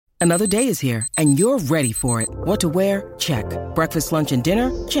Another day is here, and you're ready for it. What to wear? Check. Breakfast, lunch, and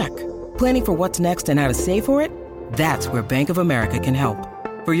dinner? Check. Planning for what's next and how to save for it? That's where Bank of America can help.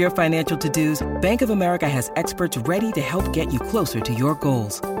 For your financial to-dos, Bank of America has experts ready to help get you closer to your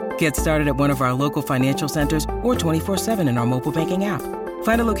goals. Get started at one of our local financial centers or 24/7 in our mobile banking app.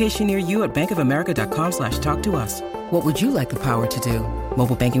 Find a location near you at bankofamerica.com/talktous. What would you like the power to do?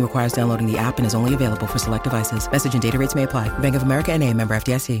 Mobile banking requires downloading the app and is only available for select devices. Message and data rates may apply. Bank of America N.A., member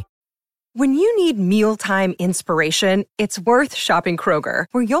FDIC. When you need mealtime inspiration, it's worth shopping Kroger,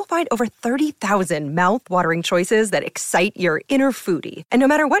 where you'll find over 30,000 mouth-watering choices that excite your inner foodie. And no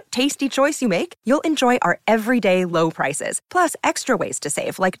matter what tasty choice you make, you'll enjoy our everyday low prices, plus extra ways to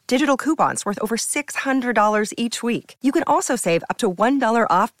save, like digital coupons worth over $600 each week. You can also save up to $1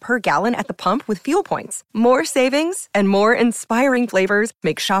 off per gallon at the pump with fuel points. More savings and more inspiring flavors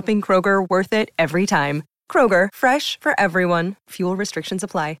make shopping Kroger worth it every time. Kroger, fresh for everyone. Fuel restrictions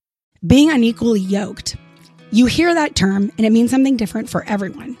apply. Being unequally yoked. You hear that term and it means something different for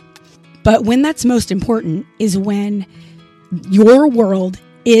everyone. But when that's most important is when your world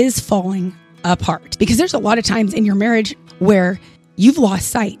is falling apart. Because there's a lot of times in your marriage where you've lost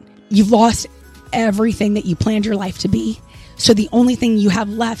sight. You've lost everything that you planned your life to be. So the only thing you have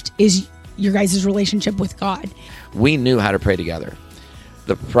left is your guys' relationship with God. We knew how to pray together.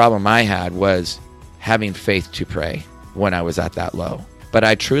 The problem I had was having faith to pray when I was at that low. But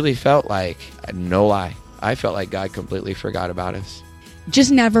I truly felt like, no lie, I felt like God completely forgot about us.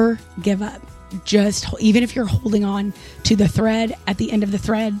 Just never give up. Just, even if you're holding on to the thread at the end of the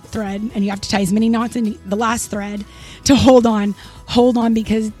thread, and you have to tie as many knots in the last thread to hold on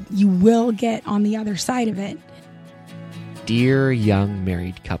because you will get on the other side of it. Dear young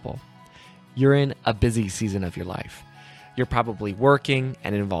married couple, you're in a busy season of your life. You're probably working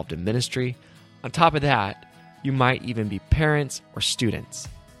and involved in ministry. On top of that, you might even be parents or students.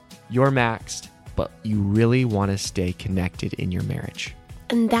 You're maxed, but you really want to stay connected in your marriage.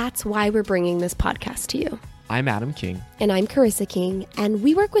 And that's why we're bringing this podcast to you. I'm Adam King. And I'm Carissa King, and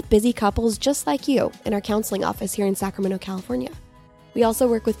we work with busy couples just like you in our counseling office here in Sacramento, California. We also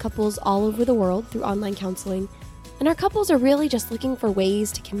work with couples all over the world through online counseling, and our couples are really just looking for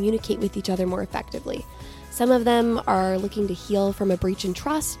ways to communicate with each other more effectively. Some of them are looking to heal from a breach in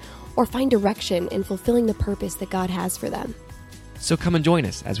trust or find direction in fulfilling the purpose that God has for them. So come and join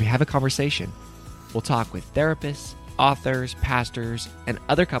us as we have a conversation. We'll talk with therapists, authors, pastors, and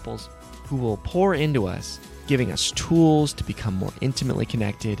other couples who will pour into us, giving us tools to become more intimately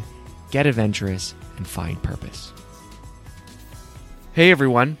connected, get adventurous, and find purpose. Hey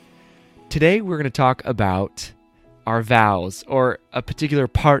everyone. Today we're going to talk about our vows, or a particular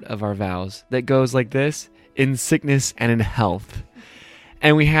part of our vows that goes like this: in sickness and in health.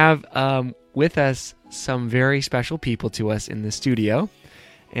 And we have with us some very special people to us in the studio.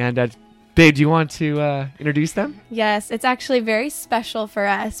 And babe, do you want to introduce them? Yes, it's actually very special for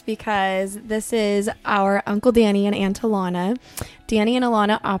us because this is our Uncle Danny and Aunt Alana, Danny and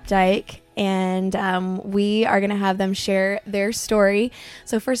Alana Opdyke, and we are going to have them share their story.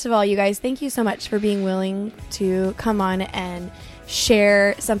 So first of all, you guys, thank you so much for being willing to come on and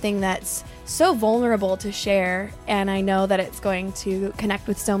share something that's so vulnerable to share, and I know that it's going to connect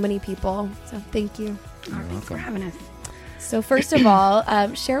with so many people. So thank you. Thanks for having us. So first of all,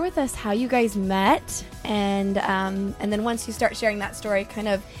 share with us how you guys met, and then once you start sharing that story, kind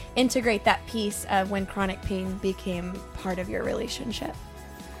of integrate that piece of when chronic pain became part of your relationship.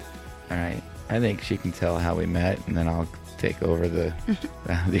 All right. I think she can tell how we met, and then I'll take over the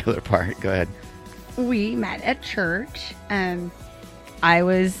other part. Go ahead. We met at church. I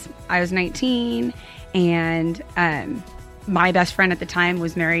was 19, and my best friend at the time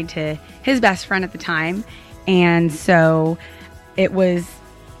was married to his best friend at the time, and so it was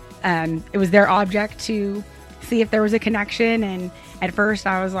their object to see if there was a connection. And at first,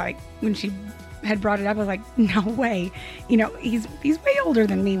 I was like, when she had brought it up, I was like, no way, he's way older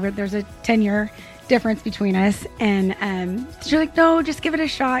than me. There's a 10-year difference between us, and she's like, no, just give it a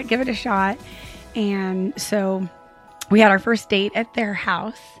shot. And so we had our first date at their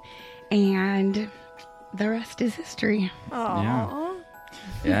house, and the rest is history. Aww.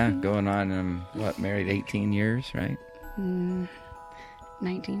 Yeah, going on, married 18 years, right?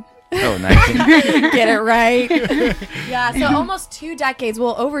 19. Oh, 19. Get it right. Yeah, so almost 2 decades,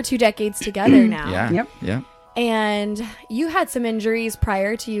 over 2 decades together now. Yeah. Yep. And you had some injuries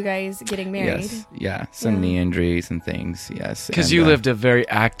prior to you guys getting married. Yes. Yeah. Some knee injuries and things. Yes. Because you lived a very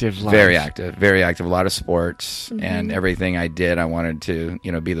active life. Very active. A lot of sports, and everything I did, I wanted to,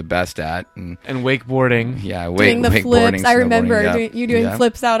 be the best at. And wakeboarding. Yeah. Doing the flips. I remember you doing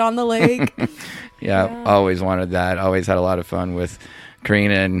flips out on the lake. Yeah. Always wanted that. Always had a lot of fun with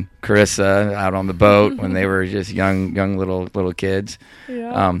Karina and Carissa out on the boat when they were just young little kids.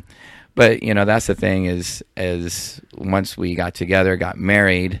 Yeah. But that's the thing is once we got together, got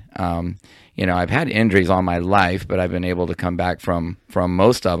married, I've had injuries all my life, but I've been able to come back from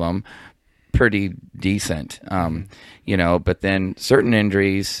most of them pretty decent. But then certain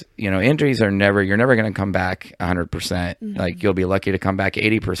injuries, injuries you're never going to come back 100%. Like you'll be lucky to come back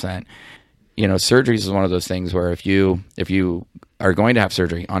 80%. Surgeries is one of those things where if you are going to have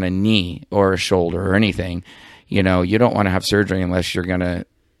surgery on a knee or a shoulder or anything, you don't want to have surgery unless you're going to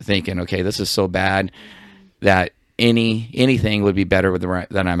thinking, okay, this is so bad that anything would be better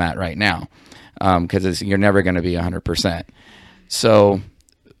than I'm at right now. Because you're never going to be 100%. So,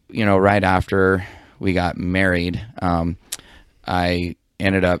 right after we got married, I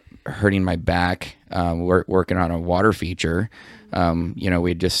ended up hurting my back, working on a water feature.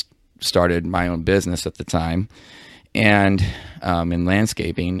 We just started my own business at the time and in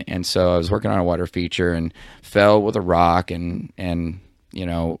landscaping. And so I was working on a water feature and fell with a rock and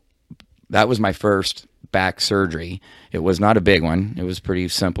that was my first back surgery. It was not a big one. It was pretty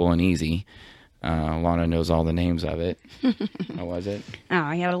simple and easy. Lana knows all the names of it. How was it?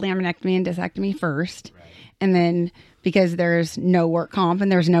 I had a laminectomy and discectomy first. Right. And then because there's no work comp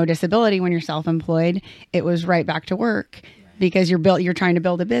and there's no disability when you're self-employed, it was right back to work because you're trying to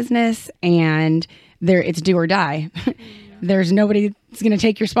build a business and it's do or die. There's nobody that's going to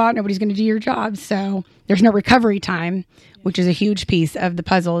take your spot. Nobody's going to do your job. So there's no recovery time, which is a huge piece of the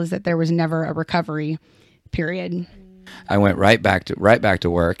puzzle, is that there was never a recovery period. I went right back to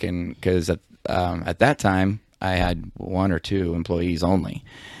work, and because at that time I had 1 or 2 employees only,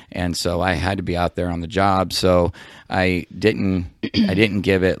 and so I had to be out there on the job. So I didn't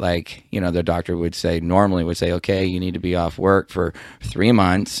give it like the doctor normally would say, okay, you need to be off work for 3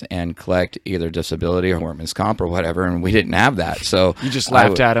 months and collect either disability or workman's comp or whatever, and we didn't have that. So you just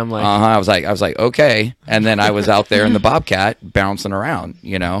laughed at him like, I was like, okay, and then I was out there in the Bobcat bouncing around,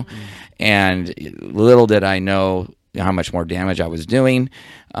 and little did I know how much more damage I was doing.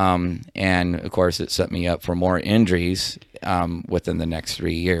 And of course it set me up for more injuries, within the next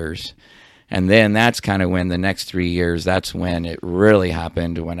 3 years. And then that's kind of when the next 3 years, that's when it really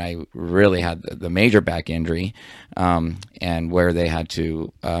happened, when I really had the major back injury, and where they had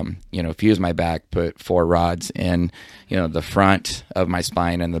to, fuse my back, put 4 rods in, the front of my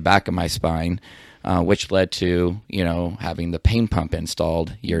spine and the back of my spine, which led to, having the pain pump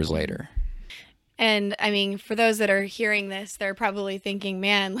installed years later. And I mean, for those that are hearing this, they're probably thinking,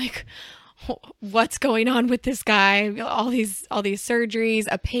 man, like, what's going on with this guy? All these surgeries,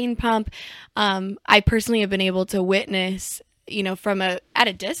 a pain pump. I personally have been able to witness, at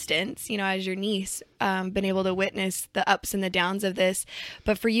a distance, as your niece, been able to witness the ups and the downs of this.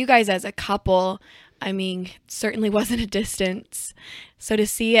 But for you guys as a couple, I mean, it certainly wasn't a distance. So to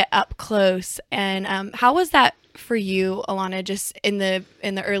see it up close, and how was that for you, Alana, just in the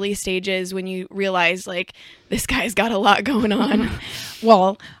early stages when you realized like this guy's got a lot going on?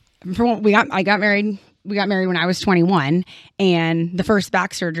 Well, I got married when I was 21, and the first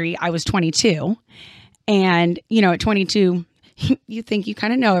back surgery I was 22. And at 22, you think you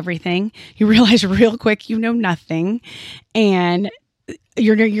kind of know everything. You realize real quick you know nothing, and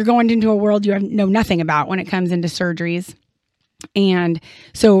you're going into a world you know nothing about when it comes into surgeries. And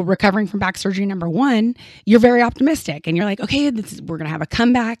so recovering from back surgery number 1, you're very optimistic and you're like, okay, we're going to have a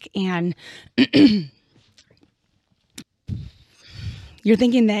comeback, and you're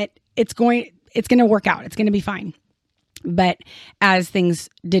thinking that it's going to work out. It's going to be fine. But as things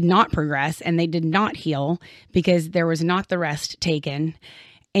did not progress and they did not heal because there was not the rest taken,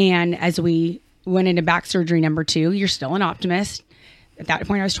 and as we went into back surgery number 2, you're still an optimist. At that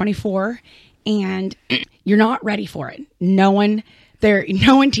point I was 24. And you're not ready for it. No one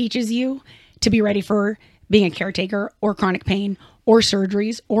teaches you to be ready for being a caretaker or chronic pain or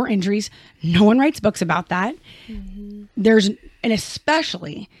surgeries or injuries. No one writes books about that. Mm-hmm. And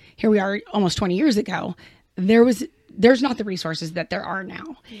especially here we are almost 20 years ago, there's not the resources that there are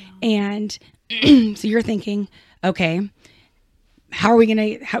now. Yeah. And so you're thinking, okay, how are we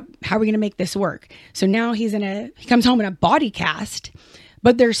going to make this work? So now he comes home in a body cast,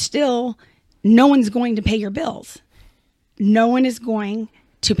 but there's still no one's going to pay your bills. No one is going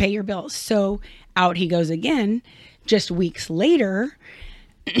to pay your bills. So out he goes again, just weeks later,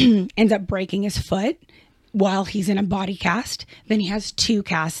 ends up breaking his foot while he's in a body cast. Then he has 2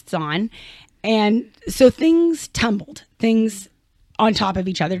 casts on. And so things tumbled. Things on top of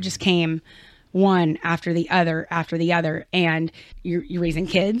each other just came one after the other. And you're raising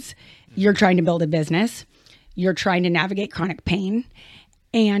kids. You're trying to build a business. You're trying to navigate chronic pain.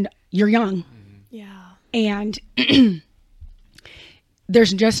 And you're young. Yeah. And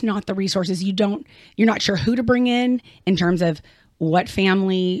there's just not the resources. You're not sure who to bring in terms of what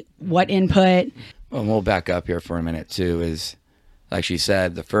family, what input. Well, we'll back up here for a minute too. Is like she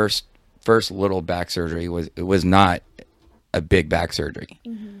said, the first little back surgery was not a big back surgery.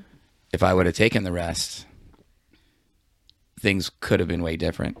 Mm-hmm. If I would have taken the rest, things could have been way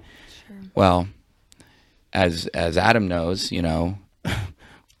different. Sure. Well, as Adam knows,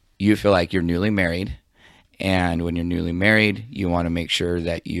 you feel like you're newly married, and when you're newly married, you want to make sure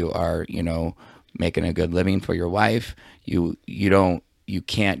that you are, making a good living for your wife. You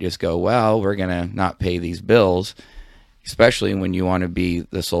can't just go, well, we're going to not pay these bills, especially when you want to be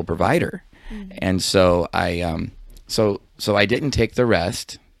the sole provider. Mm-hmm. And so I didn't take the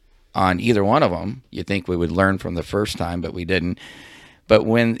rest on either one of them. You'd think we would learn from the first time, but we didn't. But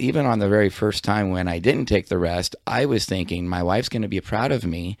even on the very first time when I didn't take the rest, I was thinking my wife's going to be proud of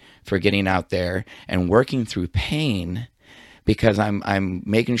me for getting out there and working through pain because I'm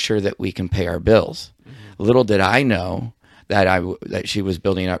making sure that we can pay our bills. Mm-hmm. Little did I know that she was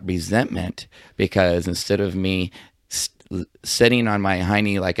building up resentment because instead of me sitting on my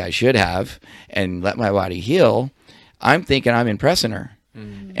hiney like I should have and let my body heal, I'm thinking I'm impressing her.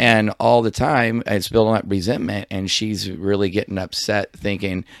 Mm-hmm. And all the time it's building up resentment, and she's really getting upset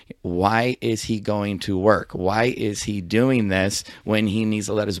thinking, why is he going to work? Why is he doing this when he needs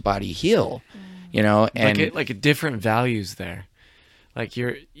to let his body heal? And like different values there, like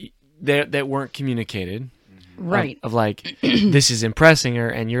that weren't communicated. Right. Of like, this is impressing her,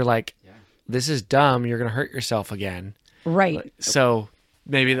 and you're like, this is dumb. You're going to hurt yourself again. Right. So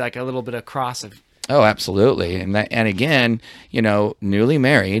maybe like a little bit of cross of. Oh, absolutely. And again, newly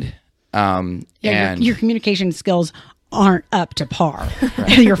married. And your communication skills aren't up to par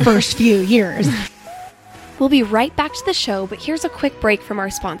in your first few years. We'll be right back to the show, but here's a quick break from our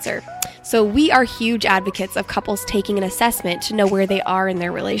sponsor. So we are huge advocates of couples taking an assessment to know where they are in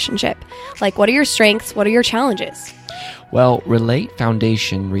their relationship. Like, what are your strengths? What are your challenges? Well, Relate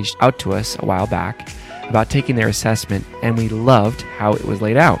Foundation reached out to us a while back about taking their assessment, and we loved how it was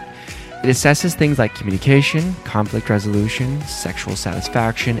laid out. It assesses things like communication, conflict resolution, sexual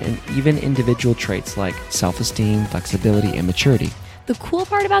satisfaction, and even individual traits like self-esteem, flexibility, and maturity. The cool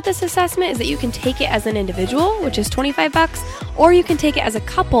part about this assessment is that you can take it as an individual, which is $25, or you can take it as a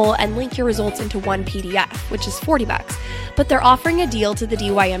couple and link your results into one PDF, which is $40. But they're offering a deal to the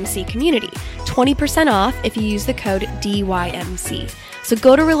DYMC community, 20% off if you use the code DYMC. So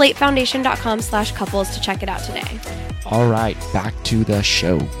go to relatefoundation.com/couples to check it out today. All right, back to the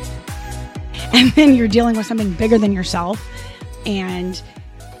show. And then you're dealing with something bigger than yourself. And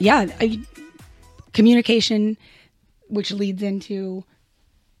communication, which leads into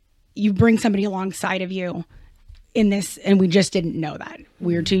you bring somebody alongside of you in this, and we just didn't know that.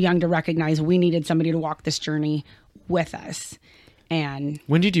 We were too young to recognize we needed somebody to walk this journey with us. And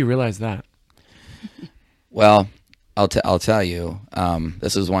when did you realize that? Well, I'll tell you,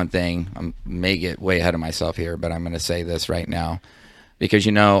 this is one thing. I may get way ahead of myself here, but I'm going to say this right now because,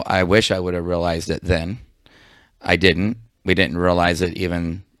 I wish I would have realized it then. I didn't. We didn't realize it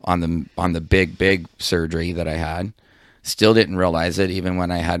even on the big surgery that I had. Still didn't realize it even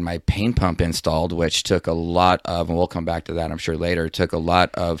when I had my pain pump installed, which took a lot of, and we'll come back to that I'm sure later, took a lot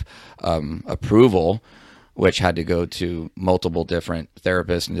of approval, which had to go to multiple different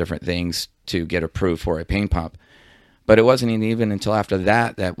therapists and different things to get approved for a pain pump. But it wasn't even until after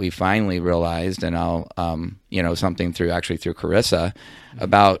that we finally realized, and I'll, something through Carissa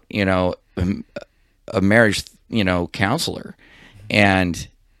about, a marriage, counselor. And,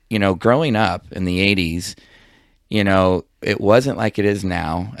 growing up in the 80s, it wasn't like it is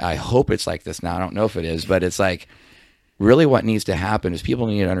now. I hope it's like this now. I don't know if it is, but it's like really what needs to happen is people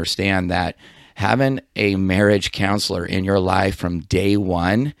need to understand that having a marriage counselor in your life from day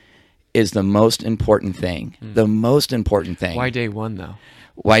one is the most important thing. The most important thing. Why day one, though?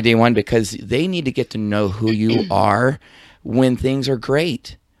 Why day one? Because they need to get to know who you are when things are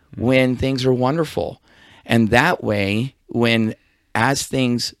great, when things are wonderful. And that way, as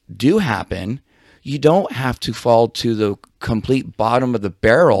things do happen, you don't have to fall to the complete bottom of the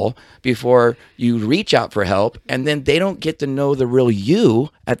barrel before you reach out for help, and then they don't get to know the real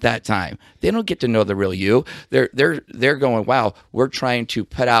you at that time. They don't get to know the real you. They're going, wow, we're trying to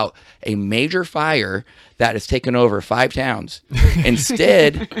put out a major fire that has taken over 5 towns.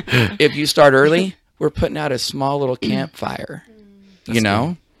 Instead, if you start early, we're putting out a small little campfire.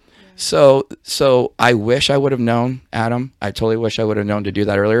 Cool. So I wish I would have known, Adam. I totally wish I would have known to do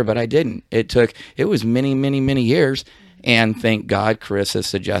that earlier, but I didn't. It was many, many, many years. And thank God Carissa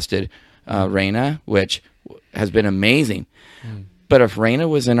suggested Raina, which has been amazing. But if Raina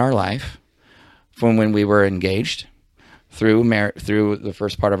was in our life from when we were engaged, through the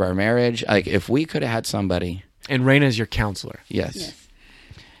first part of our marriage. Like, if we could have had somebody, And Raina's your counselor. yes.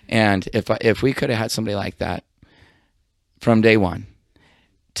 And if we could have had somebody like that from day one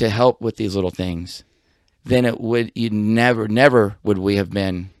to help with these little things, then never would we have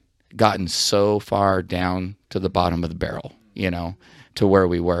gotten so far down to the bottom of the barrel, to where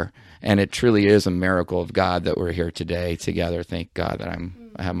we were. And it truly is a miracle of God that we're here today together. Thank God that I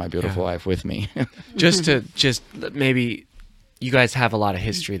have my beautiful wife with me. Just maybe you guys have a lot of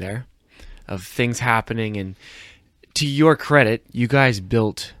history there of things happening, and to your credit, you guys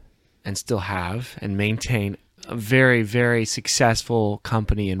built and still have and maintain a very, very successful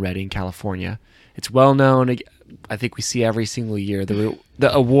company in Redding, California. It's well known. I think we see every single year the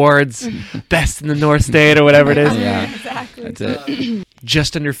awards, best in the North State or whatever it is. Yeah, Exactly. that's it.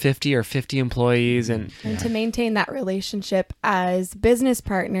 Just under 50 or 50 employees, and To maintain that relationship as business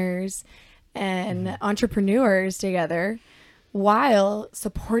partners and entrepreneurs together while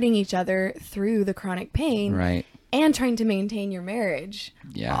supporting each other through the chronic pain Right. and trying to maintain your marriage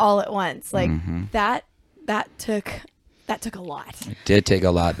Yeah. all at once. Like that took a lot. It did take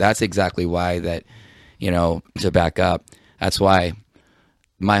a lot. That's exactly why to back up, that's why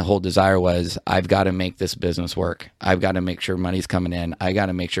my whole desire was, I've got to make this business work. I've got to make sure money's coming in. I got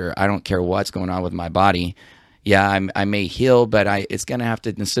to make sure, I don't care what's going on with my body. Yeah, I may heal, but it's going to have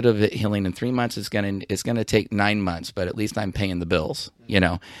to, instead of it healing in 3 months, it's going to take 9 months, but at least I'm paying the bills,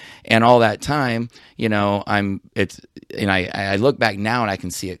 and all that time, I look back now and I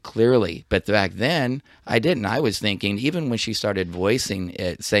can see it clearly, but back then I didn't. I was thinking, even when she started voicing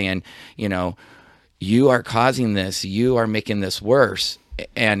it, saying, you are causing this, you are making this worse.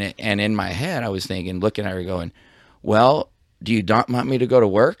 And in my head, I was thinking, looking at her going, well, do you not want me to go to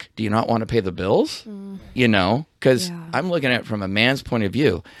work? Do you not want to pay the bills? Because I'm looking at it from a man's point of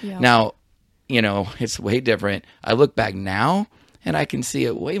view. Yeah. Now, it's way different. I look back now and I can see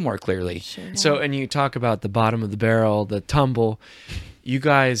it way more clearly. Sure. so, and you talk about the bottom of the barrel, the tumble. You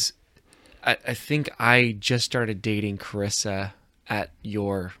guys, I think I just started dating Carissa at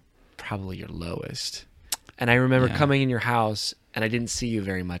probably your lowest. And I remember coming in your house and I didn't see you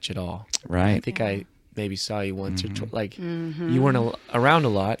very much at all. Right. I think I maybe saw you once or twice. You weren't around a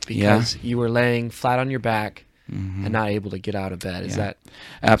lot because you were laying flat on your back and not able to get out of bed. Is that?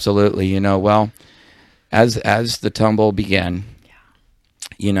 Absolutely. Well, as the tumble began,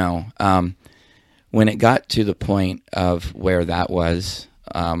 when it got to the point of where that was,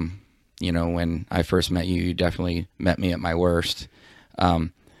 when I first met you, you definitely met me at my worst. I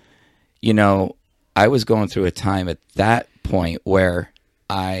was going through a time at that point where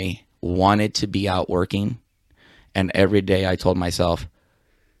I wanted to be out working, and every day I told myself,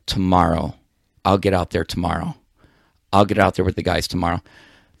 tomorrow, I'll get out there tomorrow. I'll get out there with the guys tomorrow.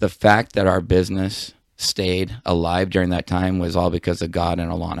 The fact that our business stayed alive during that time was all because of God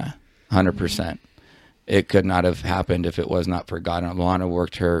and Alana, 100%. It could not have happened if it was not for God. And Alana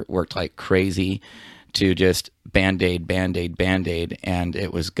worked like crazy to just Band-Aid, and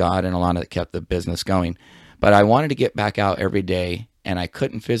it was God and Alana that kept the business going. But I wanted to get back out every day, and I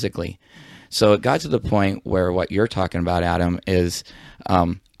couldn't physically. So it got to the point where what you're talking about, Adam, is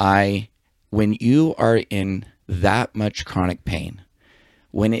when you are in that much chronic pain,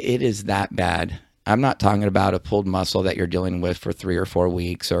 when it is that bad, I'm not talking about a pulled muscle that you're dealing with for 3 or 4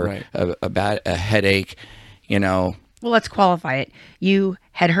 weeks or a headache, Well, let's qualify it. You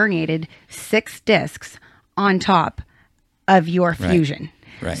had herniated 6 discs on top of your fusion.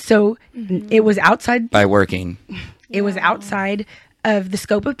 Right. So it was outside. By working. It was outside of the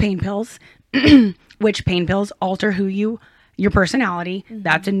scope of pain pills, which pain pills alter your personality.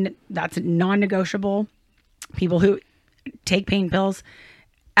 That's a non-negotiable. People who take pain pills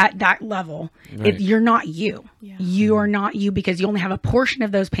at that level, if you're not you, you are not you, because you only have a portion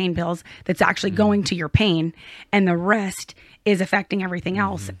of those pain pills that's actually going to your pain, and the rest is affecting everything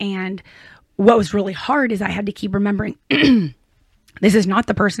else. And what was really hard is I had to keep remembering, this is not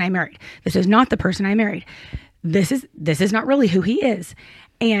the person I married. This is not the person I married. This is not really who he is.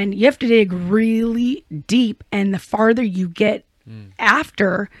 And you have to dig really deep, and the farther you get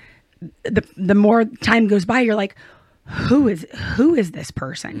after, the more time goes by, you're like, who is this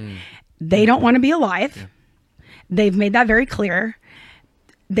person? They don't want to be alive. They've made that very clear.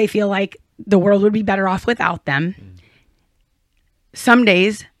 They feel like the world would be better off without them. Some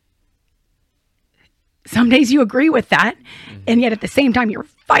days you agree with that, and yet at the same time you're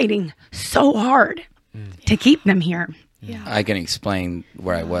fighting so hard to keep them here. I can explain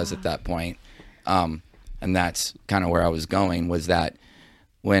where I was at that point. And that's kind of where I was going, was that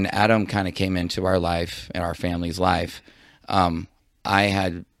when Adam kind of came into our life and our family's life, I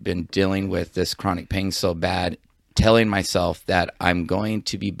had been dealing with this chronic pain so bad telling myself that I'm going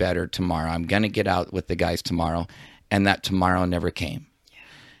to be better tomorrow. I'm going to get out with the guys tomorrow. And that tomorrow never came. Yeah.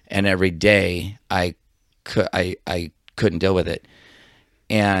 And every day I couldn't deal with it.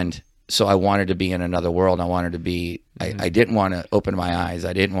 And so I wanted to be in another world. I wanted to be, I didn't want to open my eyes.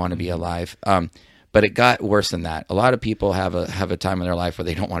 I didn't want to be alive. But it got worse than that. A lot of people have a time in their life where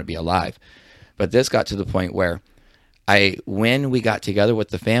they don't want to be alive. But this got to the point where when we got together with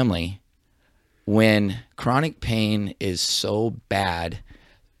the family, when chronic pain is so bad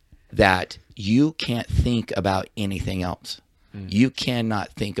that you can't think about anything else. You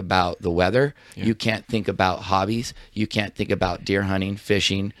cannot think about the weather. Yeah. You can't think about hobbies. You can't think about deer hunting,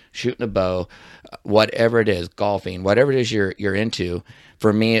 fishing, shooting a bow, whatever it is, golfing, whatever it is you're into.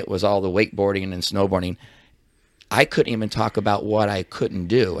 For me, it was all the wakeboarding and snowboarding. I couldn't even talk about what I couldn't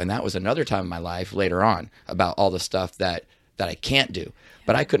do. And that was another time in my life later on about all the stuff that I can't do.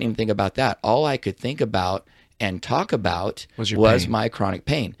 But I couldn't even think about that. All I could think about and talk about was my chronic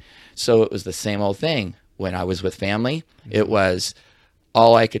pain. So it was the same old thing. When I was with family, it was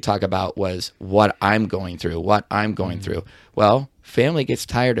all I could talk about was what I'm going through. Well, family gets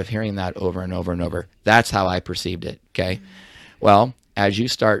tired of hearing that over and over and over. That's how I perceived it. Okay. Well, as you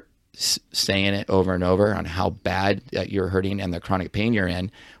start saying it over and over on how bad you're hurting and the chronic pain you're in,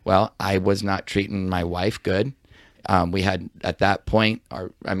 well, I was not treating my wife good. We had at that point,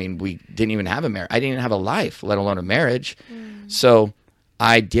 we didn't even have a marriage. I didn't even have a life, let alone a marriage. So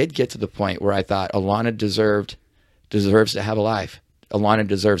I did get to the point where I thought Alana deserves to have a life. Alana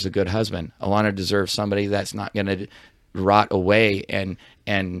deserves a good husband. Alana deserves somebody that's not going to rot away and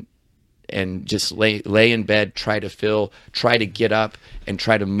just lay in bed, try to get up and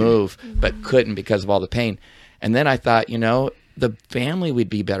try to move, but couldn't because of all the pain. And then I thought, the family would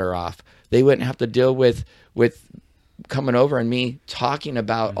be better off. They wouldn't have to deal with coming over and me talking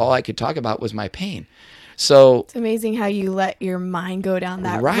about, all I could talk about was my pain. So it's amazing how you let your mind go down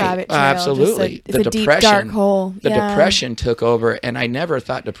that right, rabbit trail. Absolutely. It's a deep, dark hole. The depression took over, and I never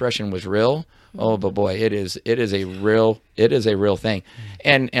thought depression was real. Oh, but boy, it is a real thing.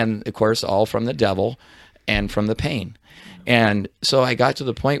 And of course, all from the devil and from the pain. And so I got to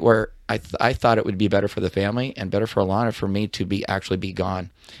the point where I thought it would be better for the family and better for Alana for me to actually be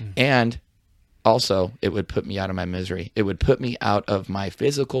gone. And also, it would put me out of my misery. It would put me out of my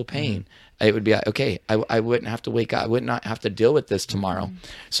physical pain. It would be, okay, I wouldn't have to wake up. I would not have to deal with this tomorrow.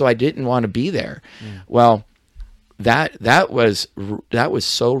 So I didn't want to be there. Well, that was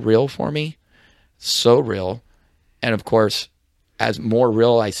so real for me, so real. And of course, as more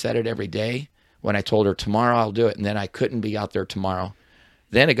real I said it every day, when I told her tomorrow I'll do it, and then I couldn't be out there tomorrow.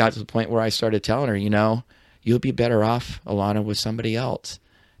 Then it got to the point where I started telling her, you'll be better off, Alana, with somebody else.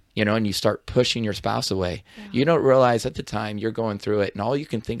 And you start pushing your spouse away. Yeah. You don't realize at the time you're going through it, and all you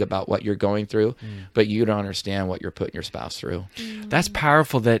can think about what you're going through, but you don't understand what you're putting your spouse through. That's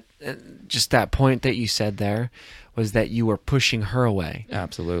powerful. That just that point that you said there was that you were pushing her away.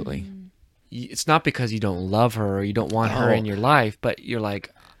 Absolutely. It's not because you don't love her or you don't want her in your life, but you're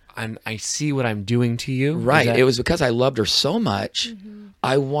like, I see what I'm doing to you. Right. It was because I loved her so much.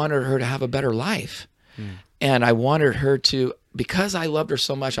 I wanted her to have a better life. And I wanted her to, because I loved her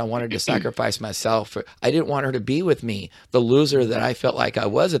so much, I wanted to sacrifice myself. I didn't want her to be with me, the loser that I felt like I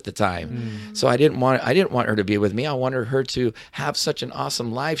was at the time. So I didn't want her to be with me. I wanted her to have such an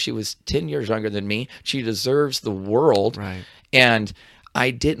awesome life. She was 10 years younger than me. She deserves the world. Right. And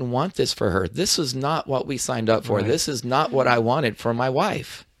I didn't want this for her. This is not what we signed up for. Right. This is not what I wanted for my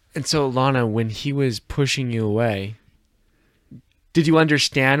wife. And so, Lana, when he was pushing you away, did you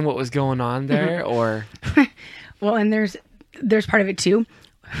understand what was going on there, or? Well, and there's part of it too.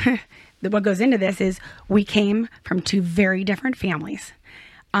 What goes into this is we came from two very different families.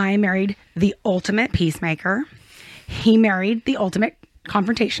 I married the ultimate peacemaker. He married the ultimate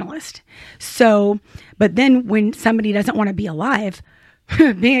confrontationalist. So, but then when somebody doesn't want to be alive,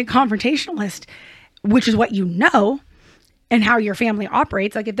 being a confrontationalist, which is what and how your family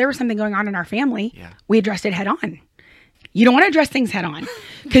operates, like if there was something going on in our family, we addressed it head on. You don't want to address things head on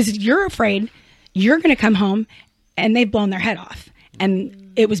because you're afraid you're going to come home and they've blown their head off.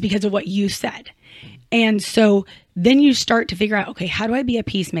 And it was because of what you said. And so then you start to figure out, okay, how do I be a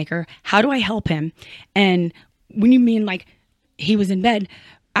peacemaker? How do I help him? And when you mean like he was in bed,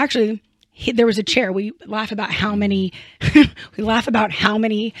 actually, there was a chair. We laugh about how many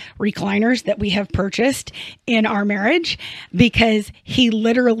recliners that we have purchased in our marriage because he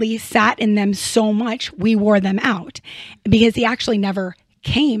literally sat in them so much we wore them out because he actually never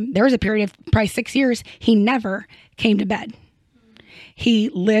came. There was a period of probably 6 years he never came to bed. He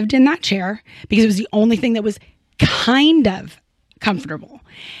lived in that chair because it was the only thing that was kind of comfortable.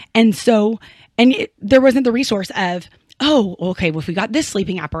 And there wasn't the resource of, oh, okay, well, if we got this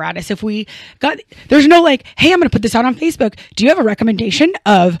sleeping apparatus, there's no like, hey, I'm going to put this out on Facebook. Do you have a recommendation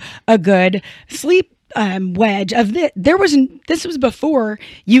of a good sleep wedge of this? This was before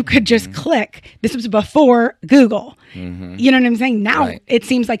you could just click. This was before Google. You know what I'm saying? Now it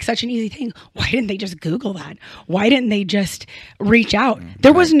seems like such an easy thing. Why didn't they just Google that? Why didn't they just reach out?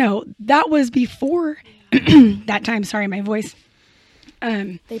 That was before that time. Sorry, my voice.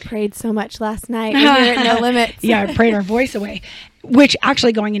 They prayed so much last night. We hear it, No Limits. Yeah, I prayed our voice away, which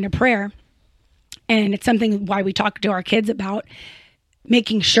actually going into prayer, and it's something why we talk to our kids about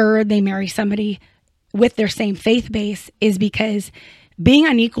making sure they marry somebody with their same faith base is because being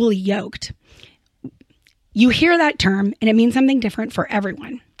unequally yoked, you hear that term and it means something different for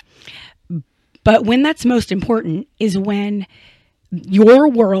everyone. But when that's most important is when your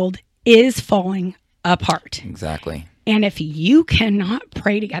world is falling apart. Exactly. And if you cannot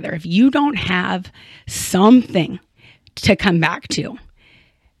pray together, if you don't have something to come back to,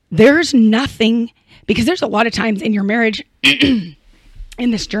 there's nothing, because there's a lot of times in your marriage, in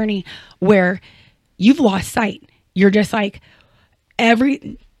this journey, where you've lost sight. You're just like,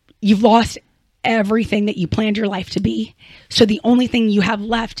 you've lost everything that you planned your life to be. So the only thing you have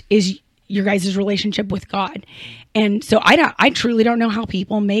left is your guys' relationship with God. And so I truly don't know how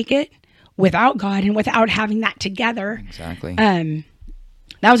people make it without God and without having that together. Exactly.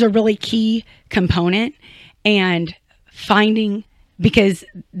 That was a really key component, and finding, because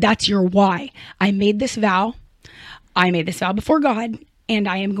that's your why. I made this vow before God, and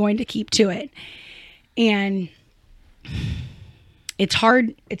I am going to keep to it. And it's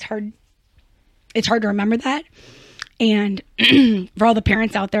hard to remember that. And for all the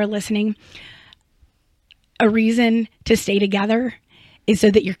parents out there listening, a reason to stay together is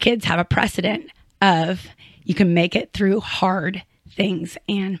so that your kids have a precedent of you can make it through hard things.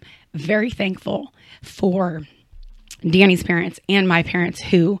 And very thankful for Danny's parents and my parents,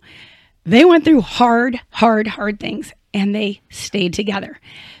 who they went through hard things and they stayed together.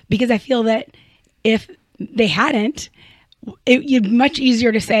 Because I feel that if they hadn't, it'd be much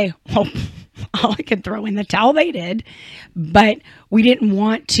easier to say, well, I could throw in the towel. They did, but we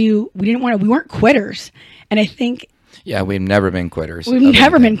weren't quitters. And I think, yeah, we've never been quitters. We've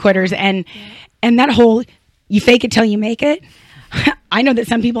never been quitters. And that whole, you fake it till you make it. I know that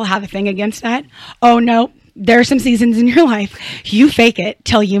some people have a thing against that. Oh no, there are some seasons in your life, you fake it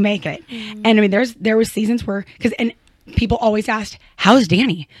till you make it. And I mean, there was seasons where, and people always asked, how's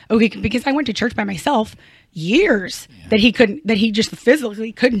Danny? Okay, because I went to church by myself years that he just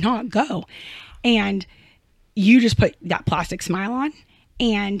physically could not go. And you just put that plastic smile on,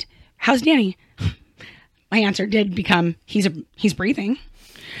 and how's Danny? My answer did become, he's breathing.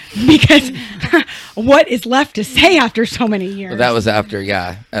 Because what is left to say after so many years? Well, that was after,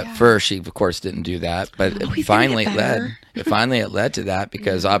 At first, she of course didn't do that, but finally it led to that,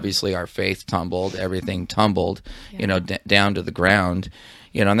 because obviously our faith tumbled, everything tumbled, down to the ground,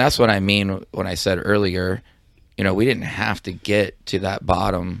 and that's what I mean when I said earlier, we didn't have to get to that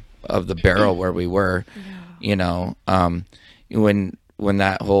bottom of the barrel where we were, when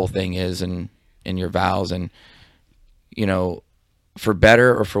that whole thing is in your vows, and for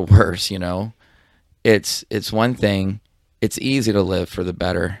better or for worse, it's one thing. It's easy to live for the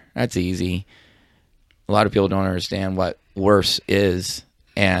better. That's easy. A lot of people don't understand what worse is.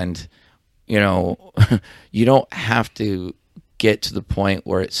 And, you don't have to get to the point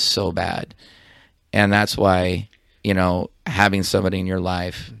where it's so bad. And that's why, having somebody in your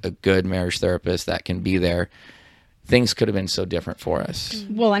life, a good marriage therapist that can be there, things could have been so different for us.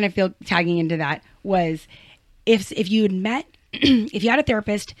 Well, and I feel tagging into that was if you had met, if you had a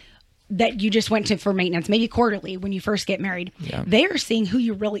therapist that you just went to for maintenance, maybe quarterly when you first get married, they are seeing who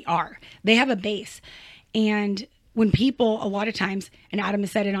you really are. They have a base. And when people, a lot of times, and Adam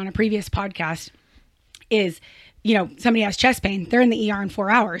has said it on a previous podcast, is, somebody has chest pain, they're in the ER in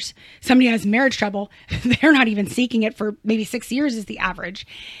 4 hours. Somebody has marriage trouble, they're not even seeking it for maybe 6 years is the average.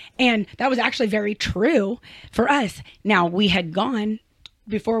 And that was actually very true for us. Now, we had gone,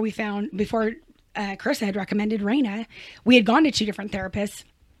 before Chris had recommended Raina, we had gone to 2 different therapists,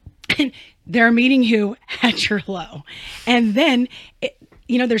 and they're meeting you at your low. And then,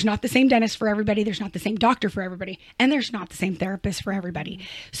 there's not the same dentist for everybody. There's not the same doctor for everybody. And there's not the same therapist for everybody.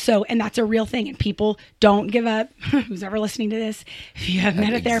 So, and that's a real thing. And people don't give up. Who's ever listening to this? If you have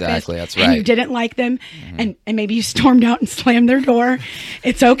met a therapist that's and right. you didn't like them, and maybe you stormed out and slammed their door,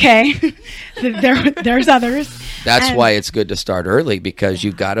 it's okay. There's others. That's why it's good to start early, because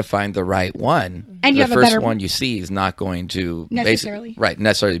you've got to find the right one. And the first one you see is not going to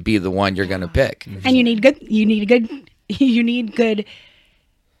necessarily be the one you're going to pick. And you need good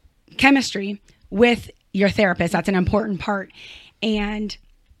chemistry with your therapist. That's an important part. And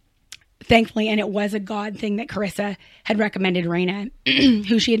thankfully, and it was a God thing that Carissa had recommended Raina,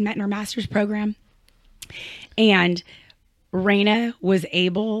 who she had met in her master's program. And Raina was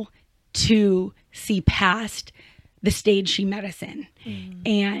able to see past the stage she met us in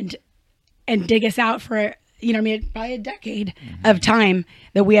and dig us out for, probably a decade of time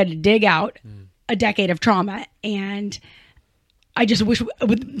that we had to dig out a decade of trauma. And I just wish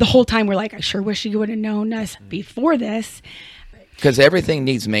the whole time we're like, I sure wish you would have known us before this. Because everything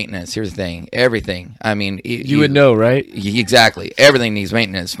needs maintenance. Here's the thing. Everything. I mean, you would know, right? Exactly. Everything needs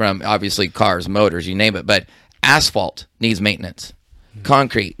maintenance, from obviously cars, motors, you name it. But asphalt needs maintenance.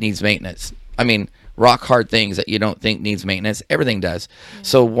 Concrete needs maintenance. I mean, rock hard things that you don't think needs maintenance, everything does.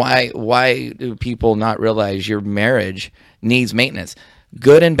 So why do people not realize your marriage needs maintenance?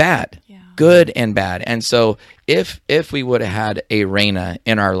 Good and bad. Good and bad. And so if we would have had a Raina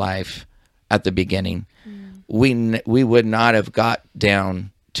in our life at the beginning, we would not have got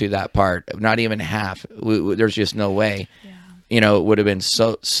down to that part, not even half. There's just no way. It would have been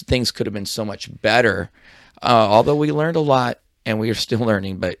things could have been so much better. Although we learned a lot, and we are still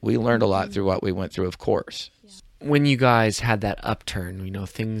learning, but we learned a lot through what we went through, of course. When you guys had that upturn,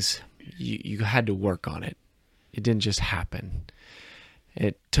 things, you had to work on it. It didn't just happen.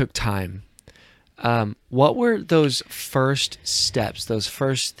 It took time. What were those first steps, those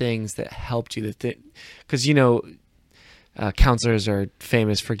first things that helped you? Because, counselors are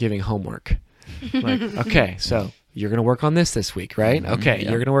famous for giving homework. Like, okay, so you're going to work on this week, right? Okay,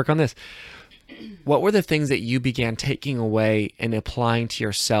 you're going to work on this. What were the things that you began taking away and applying to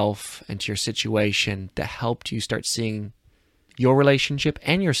yourself and to your situation that helped you start seeing your relationship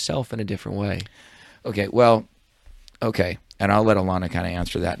and yourself in a different way? Okay, and I'll let Alana kind of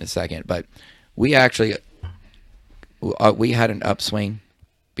answer that in a second, but we actually, we had an upswing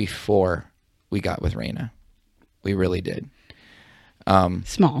before we got with Raina. We really did.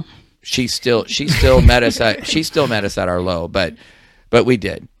 Small. She still met us at our low, but we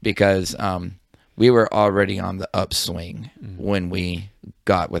did, because we were already on the upswing when we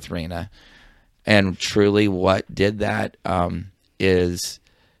got with Raina. And truly what did that is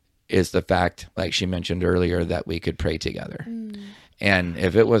the fact, like she mentioned earlier, that we could pray together. And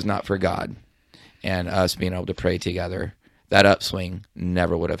if it was not for God and us being able to pray together, that upswing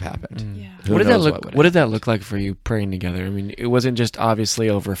never would have happened. What did that look like for you, praying together? I mean, it wasn't just obviously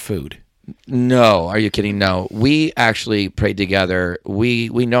over food. No, are you kidding? No, we actually prayed together. We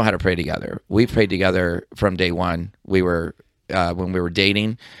know how to pray together. We prayed together from day one. We were when we were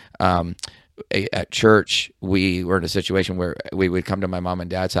dating at church. We were in a situation where we would come to my mom and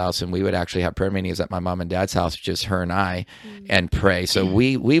dad's house, and we would actually have prayer meetings at my mom and dad's house, just her and I, and pray. So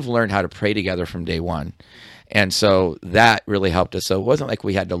we've learned how to pray together from day one. And so that really helped us. So it wasn't like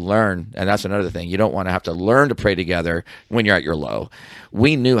we had to learn, and that's another thing. You don't want to have to learn to pray together when you're at your low.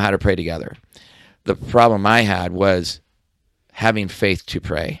 We knew how to pray together. The problem I had was having faith to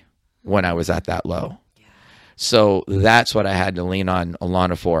pray when I was at that low. So that's what I had to lean on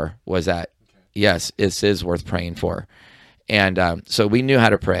Alana for, was that, yes, this is worth praying for. And so we knew how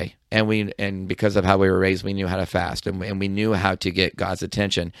to pray. And because of how we were raised, we knew how to fast, and we knew how to get God's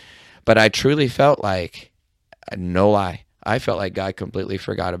attention. But I truly felt like, no lie, I felt like God completely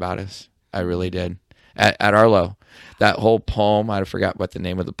forgot about us. I really did. At our low. That whole poem, I forgot what the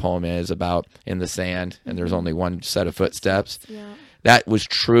name of the poem is, about in the sand, and there's only one set of footsteps. That was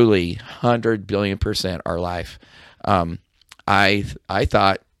truly 100 billion% our life. I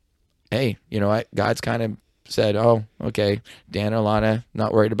thought, hey, you know what? God's kind of said, oh, okay, Dan and Alana,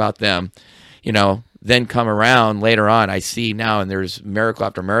 not worried about them. Then come around later on, I see now, and there's miracle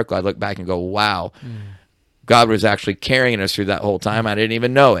after miracle. I look back and go, wow. God was actually carrying us through that whole time. I didn't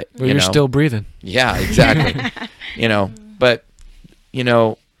even know it. Well, you're still breathing. Yeah, exactly. But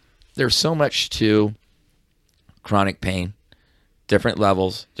there's so much to chronic pain, different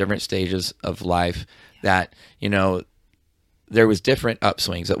levels, different stages of life, that, there was different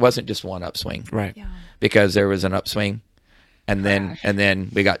upswings. It wasn't just one upswing. Right. Because there was an upswing, and then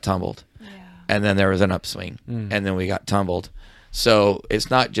we got tumbled. And then there was an upswing, and then we got tumbled. So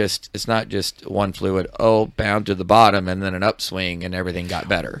it's not just one fluid, bound to the bottom, and then an upswing, and everything got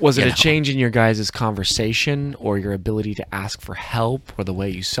better. Was it a change in your guys' conversation, or your ability to ask for help, or the way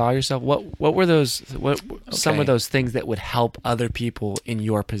you saw yourself? What were those? Some of those things that would help other people in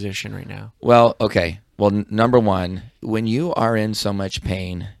your position right now? Well, okay. Well, number one, when you are in so much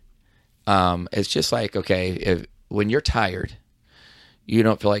pain, it's just like, when you're tired, you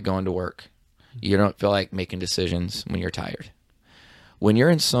don't feel like going to work. You don't feel like making decisions when you're tired. When you're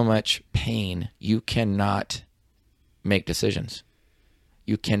in so much pain, you cannot make decisions.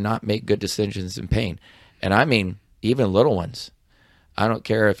 You cannot make good decisions in pain. And I mean, even little ones. I don't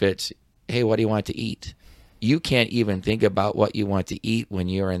care if it's, hey, what do you want to eat? You can't even think about what you want to eat when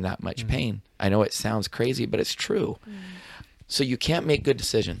you're in that much pain. I know it sounds crazy, but it's true. So you can't make good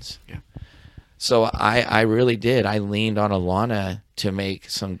decisions. Yeah. So I really did. I leaned on Alana to make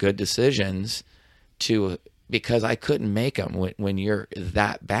some good decisions because I couldn't make them when you're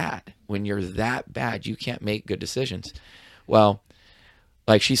that bad. When you're that bad, you can't make good decisions. Well,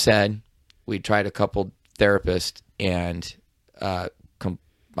 like she said, we tried a couple therapists and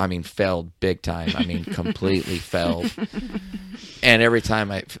failed big time. I mean, completely failed. And every time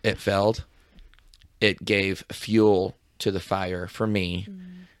it failed, it gave fuel to the fire for me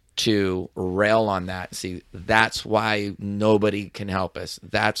to rail on that. See, that's why nobody can help us.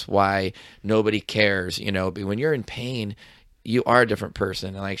 That's why nobody cares. But when you're in pain, you are a different person.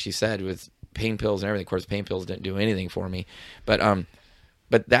 And like she said, with pain pills and everything, of course, pain pills didn't do anything for me. But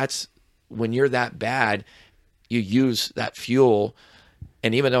that's when you're that bad, you use that fuel.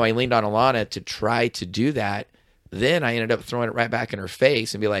 And even though I leaned on Alana to try to do that, then I ended up throwing it right back in her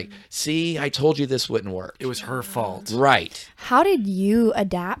face and be like, see, I told you this wouldn't work. It was her fault. Right. How did you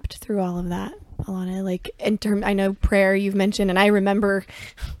adapt through all of that, Alana? Like, I know prayer you've mentioned, and I remember,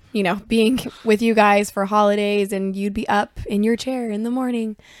 being with you guys for holidays, and you'd be up in your chair in the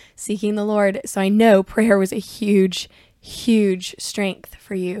morning seeking the Lord. So I know prayer was a huge, huge strength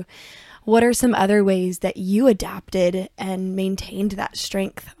for you. What are some other ways that you adapted and maintained that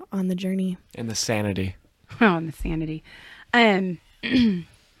strength on the journey? And the sanity. Oh, and the sanity.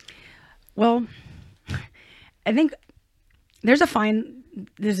 Well, I think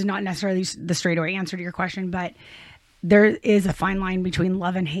this is not necessarily the straightaway answer to your question, but there is a fine line between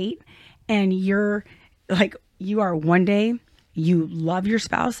love and hate. And you are one day, you love your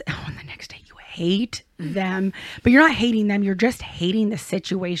spouse, and the next day you hate them. But you're not hating them, you're just hating the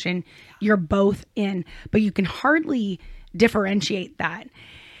situation you're both in. But you can hardly differentiate that.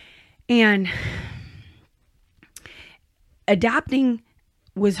 And adapting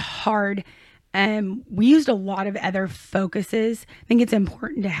was hard. We used a lot of other focuses. I think it's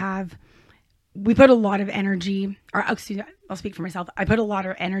important to we put a lot of energy, I'll speak for myself. I put a lot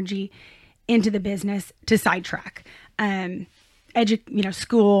of energy into the business to sidetrack.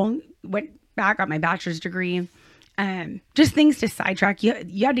 School, went back, got my bachelor's degree. Just things to sidetrack.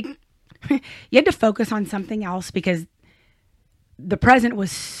 You had to focus on something else because the present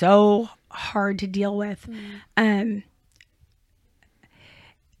was so hard to deal with.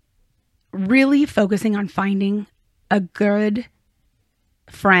 Really focusing on finding a good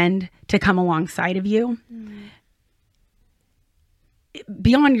friend to come alongside of you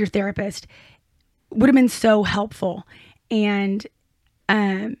beyond your therapist would have been so helpful. And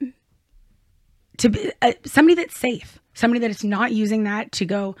to be somebody that's safe, somebody that is not using that to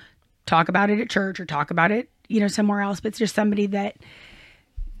go talk about it at church or talk about it, somewhere else, but it's just somebody that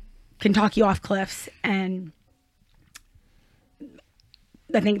can talk you off cliffs. And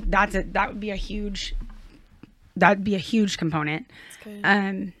I think that would be a huge component.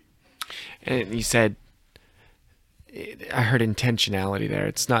 And you said, I heard intentionality there.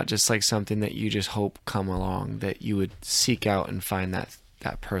 It's not just like something that you just hope come along, that you would seek out and find that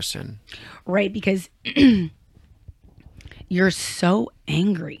person. Right, because you're so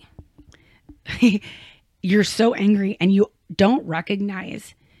angry. You're so angry and you don't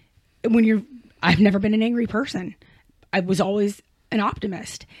recognize I've never been an angry person. I was always an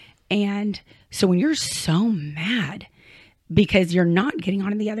optimist. And so when you're so mad because you're not getting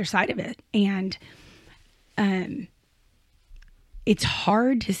on the other side of it, and it's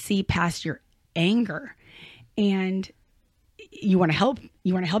hard to see past your anger, and you want to help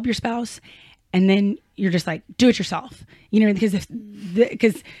your spouse, and then you're just like, do it yourself,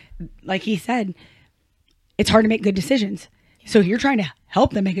 because like he said, it's hard to make good decisions. So you're trying to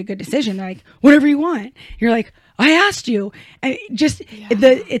help them make a good decision. They're like, whatever you want. You're like, I asked you. And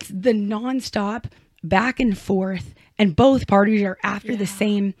it's the nonstop back and forth, and both parties are after the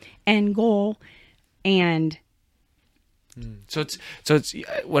same end goal. And so it's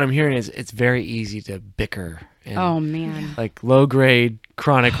what I'm hearing is it's very easy to bicker. And oh man, like low grade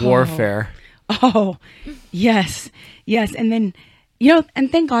chronic warfare. Oh yes. And then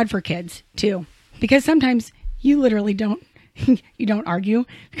and thank God for kids too, because sometimes you literally don't argue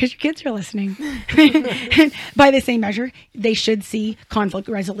because your kids are listening. And by the same measure, they should see conflict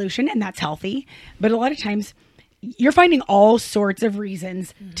resolution, and that's healthy. But a lot of times you're finding all sorts of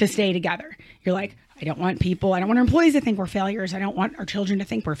reasons to stay together. You're like, I don't want our employees to think we're failures. I don't want our children to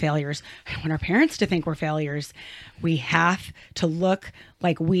think we're failures. I don't want our parents to think we're failures. We have to look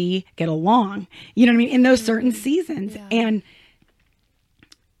like we get along. You know what I mean? In those certain seasons. Yeah. And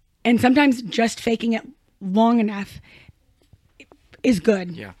And sometimes just faking it long enough is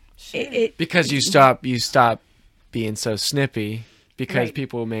good. Yeah. It, Because you stop being so snippy because Right.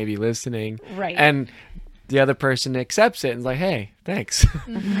 people may be listening. Right. And the other person accepts it and is like, hey, thanks.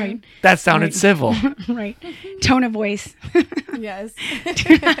 right. That sounded Right. civil. Right. Tone of voice. Yes.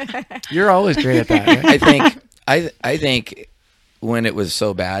 You're always great at that, right? I think when it was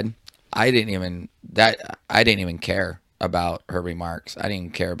so bad, I didn't even care about her remarks. I didn't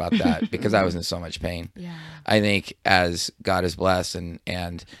even care about that because I was in so much pain. Yeah. I think as God is blessed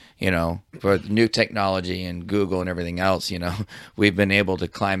and for new technology and Google and everything else, we've been able to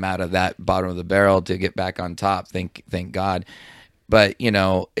climb out of that bottom of the barrel to get back on top. Thank God. But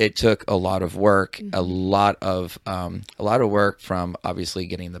it took a lot of work, a lot of work from obviously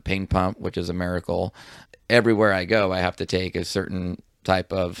getting the pain pump, which is a miracle. Everywhere I go, I have to take a certain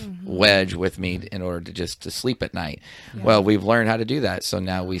type of wedge with me in order to sleep at night. Yeah. Well, we've learned how to do that, so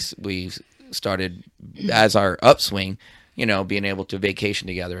now we started as our upswing, being able to vacation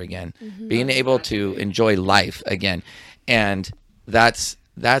together again, being able to enjoy life again, and that's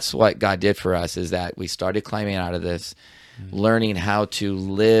what God did for us, is that we started climbing out of this, learning how to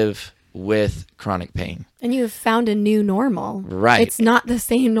live with chronic pain. And you have found a new normal. Right. It's not the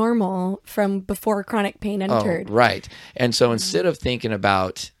same normal from before chronic pain entered. Oh, right. And so instead of thinking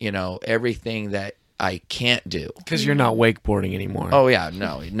about, everything that I can't do. Because you're not wakeboarding anymore. Oh, yeah.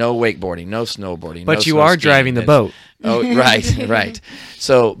 No wakeboarding, no snowboarding. But no you snow are skiing. driving the boat. Oh, right.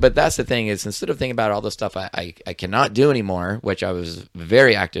 So, but that's the thing is, instead of thinking about all the stuff I cannot do anymore, which I was a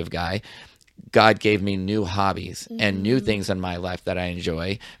very active guy, God gave me new hobbies and new things in my life that I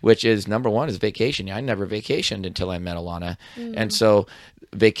enjoy, which is number one is vacationing. I never vacationed until I met Alana. And so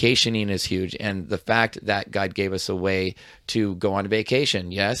vacationing is huge. And the fact that God gave us a way to go on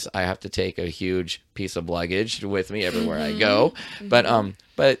vacation. Yes, I have to take a huge piece of luggage with me everywhere I go, but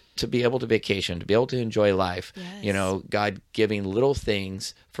to be able to vacation, to be able to enjoy life, God giving little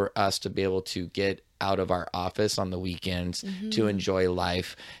things for us to be able to get out of our office on the weekends to enjoy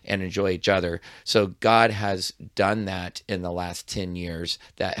life and enjoy each other. So God has done that in the last 10 years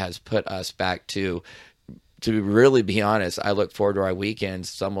that has put us back to really be honest, I look forward to our weekends.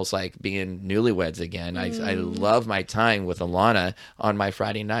 It's almost like being newlyweds again. I love my time with Alana on my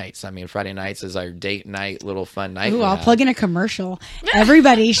Friday nights. I mean, Friday nights is our date night, little fun night. Ooh, I'll plug in a commercial.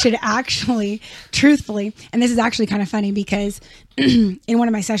 Everybody should actually, truthfully, and this is actually kind of funny because in one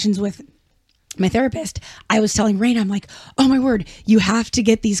of my sessions with my therapist, I was telling Raina, I'm like, oh my word, you have to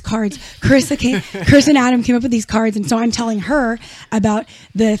get these cards. Chris and Adam came up with these cards. And so I'm telling her about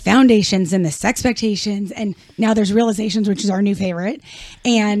the foundations and the sexpectations. And now there's realizations, which is our new favorite.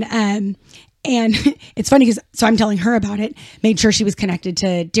 And it's funny because, so I'm telling her about it, made sure she was connected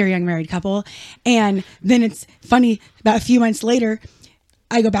to Dear Young Married Couple. And then it's funny, about a few months later,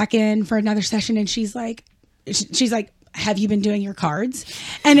 I go back in for another session and she's like, have you been doing your cards?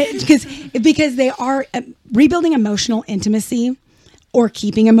 And because they are rebuilding emotional intimacy or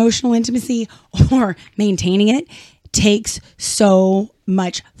keeping emotional intimacy or maintaining it takes so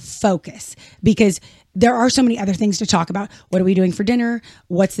much focus, because there are so many other things to talk about. What are we doing for dinner?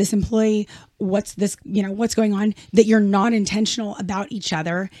 What's this employee? What's this, what's going on, that you're not intentional about each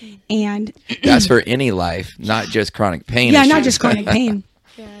other. And that's for any life, not just chronic pain. Yeah, issues. not just chronic pain.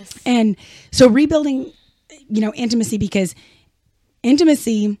 Yes. And so rebuilding intimacy, because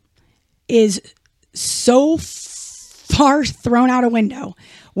intimacy is so far thrown out a window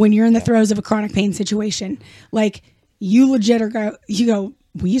when you're in the throes of a chronic pain situation. Like, you legit go,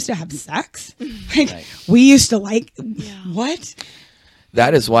 we used to have sex? Like, we used to what?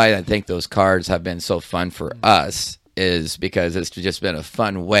 That is why I think those cards have been so fun for us, is because it's just been a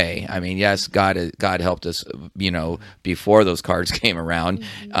fun way. I mean, yes, God helped us, before those cards came around,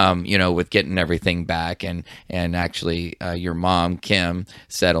 with getting everything back. And actually, your mom, Kim,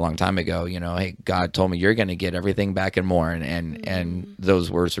 said a long time ago, hey, God told me you're going to get everything back and more. And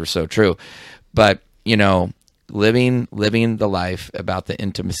those words are so true. But, living the life about the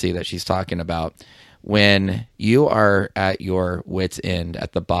intimacy that she's talking about, when you are at your wit's end,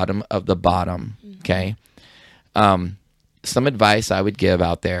 at the bottom of the bottom, okay? Some advice I would give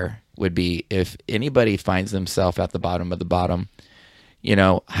out there would be, if anybody finds themselves at the bottom of the bottom,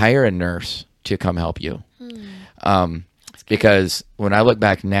 hire a nurse to come help you. Because when I look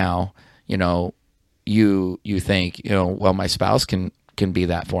back now, you think, well, my spouse can be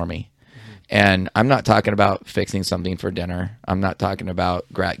that for me. And I'm not talking about fixing something for dinner. I'm not talking about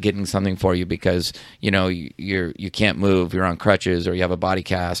getting something for you because, you can't move, you're on crutches, or you have a body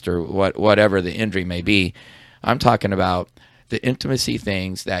cast, or whatever the injury may be. I'm talking about the intimacy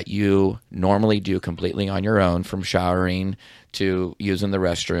things that you normally do completely on your own, from showering to using the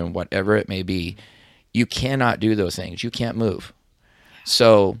restroom, whatever it may be, you cannot do those things. You can't move.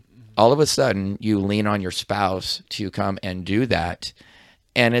 So all of a sudden you lean on your spouse to come and do that.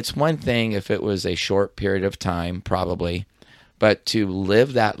 And it's one thing if it was a short period of time, probably, but to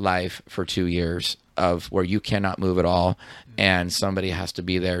live that life for 2 years of where you cannot move at all and somebody has to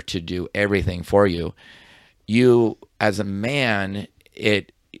be there to do everything for you, you as a man,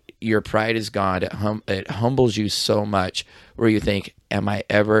 your pride is gone. It humbles you so much where you think,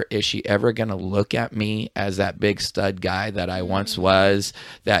 is she ever going to look at me as that big stud guy that I once was,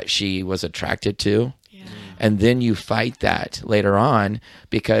 that she was attracted to? Yeah. And then you fight that later on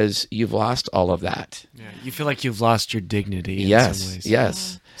because you've lost all of that. Yeah, you feel like you've lost your dignity in some ways.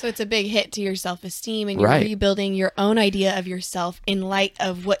 Yes. So it's a big hit to your self-esteem, and you're rebuilding your own idea of yourself in light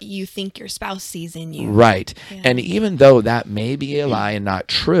of what you think your spouse sees in you. Right. Yeah. And even though that may be a lie and not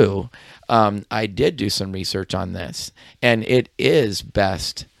true, I did do some research on this, and it is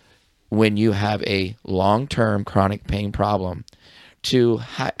best when you have a long-term chronic pain problem to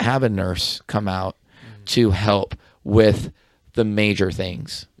have a nurse come out to help with the major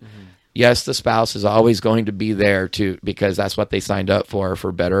things. Yes, the spouse is always going to be there because that's what they signed up for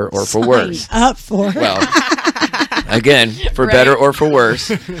better or for worse. Well, again, for better or for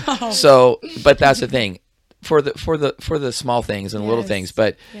worse. Oh. So, but that's the thing, for the small things and little things,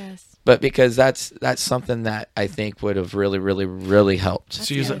 but because that's something that I think would have really, really, really helped.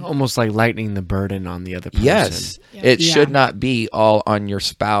 So you're almost like lightening the burden on the other person. Yes, it should not be all on your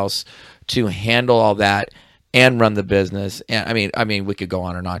spouse to handle all that and run the business. And I mean, we could go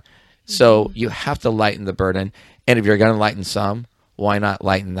on and on. So you have to lighten the burden. And if you're going to lighten some, why not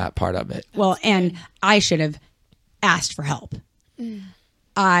lighten that part of it? Well, and I should have asked for help.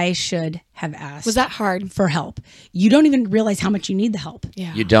 I should have asked. Was that hard? For help. You don't even realize how much you need the help.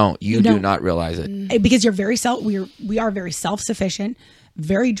 Yeah. You don't. You do not realize it. Because you're we are very self-sufficient,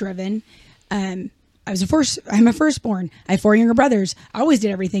 very driven. I'm a firstborn. I have 4 younger brothers. I always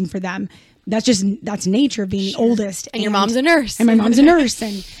did everything for them. That's nature of being the oldest. And your mom's a nurse. And my mom's a nurse.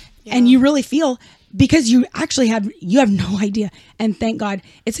 And you really feel, because you actually have no idea. And thank God,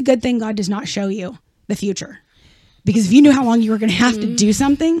 it's a good thing God does not show you the future. Because if you knew how long you were going to have to do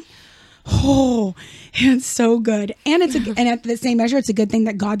something, it's so good. And and at the same measure, it's a good thing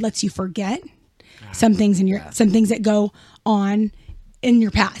that God lets you forget some things some things that go on in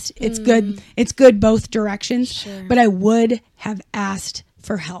your past. It's good. It's good both directions. Sure. But I would have asked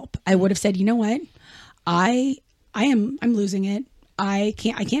for help. I would have said, you know what? I'm losing it. I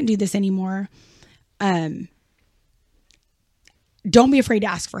can't do this anymore. Don't be afraid to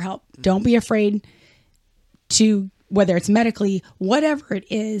ask for help. Don't be afraid to, whether it's medically, whatever it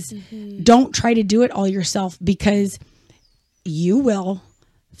is, don't try to do it all yourself, because you will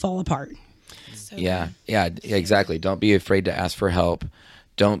fall apart. So yeah, exactly. Don't be afraid to ask for help.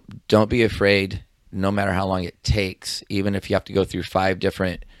 Don't be afraid, no matter how long it takes, even if you have to go through 5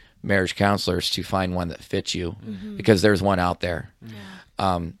 different marriage counselors to find one that fits you, because there's one out there.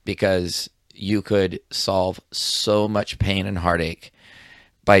 Because you could solve so much pain and heartache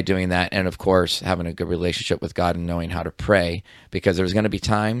by doing that. And of course, having a good relationship with God and knowing how to pray, because there's going to be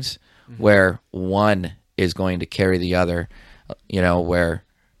times where one is going to carry the other, where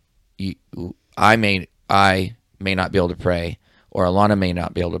I may not be able to pray, or Alana may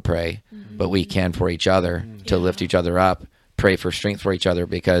not be able to pray, but we can for each other to lift each other up, pray for strength for each other,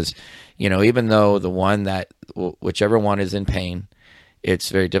 because, even though whichever one is in pain, it's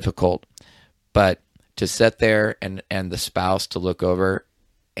very difficult, but to sit there and the spouse to look over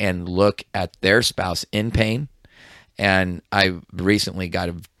and look at their spouse in pain. And I recently got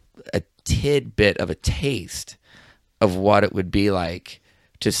a tidbit of a taste of what it would be like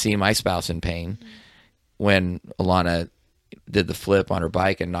to see my spouse in pain when Alana did the flip on her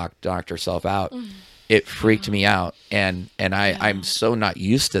bike and knocked herself out. It freaked me out. And I'm so not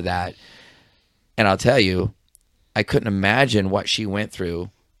used to that. And I'll tell you, I couldn't imagine what she went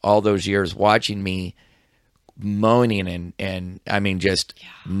through all those years watching me moaning and I mean, just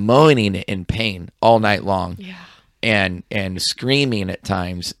moaning in pain all night long. Yeah. And screaming at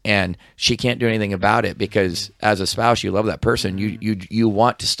times, and she can't do anything about it, because as a spouse, you love that person. You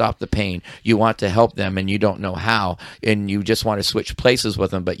want to stop the pain. You want to help them, and you don't know how, and you just want to switch places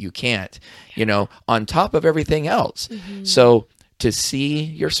with them, but you can't, on top of everything else. So to see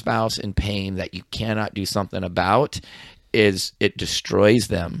your spouse in pain that you cannot do something about, it destroys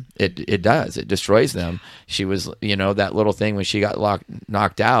them. It does. It destroys them. She was, that little thing when she got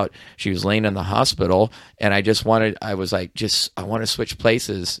knocked out, she was laying in the hospital, and I want to switch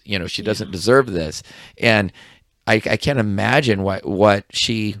places. She doesn't deserve this. And I can't imagine what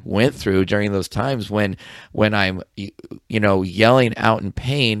she went through during those times when I'm, yelling out in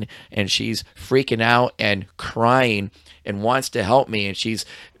pain and she's freaking out and crying and wants to help me. And she's,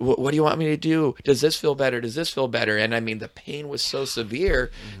 what do you want me to do? Does this feel better? Does this feel better? And I mean, the pain was so severe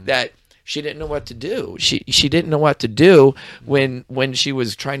that she didn't know what to do. She didn't know what to do when she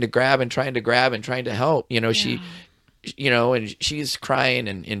was trying to grab and trying to help, she, and she's crying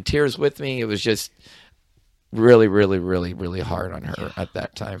and in tears with me. It was just really, really, really, really hard on her at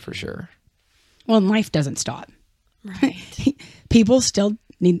that time, for sure. Well, and life doesn't stop. Right.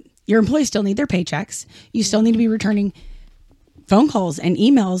 Your employees still need their paychecks. You still need to be returning phone calls and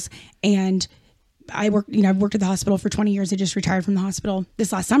emails. And I've worked at the hospital for 20 years. I just retired from the hospital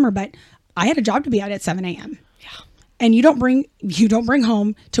this last summer, but I had a job to be at 7 a.m. Yeah. And you don't bring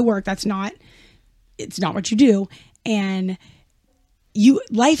home to work. It's not what you do. And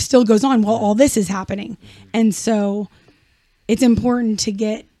life still goes on while all this is happening. And so it's important to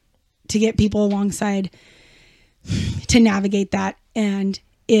get people alongside to navigate that. And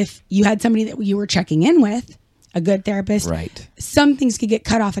if you had somebody that you were checking in with, a good therapist, right, some things could get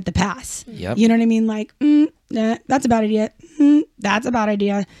cut off at the pass. Yep. You know what I mean? Like, nah, that's a bad idea. That's a bad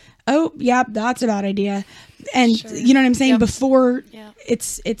idea. Oh, yeah, that's a bad idea. And Sure. you know what I'm saying? Yep. Before Yep.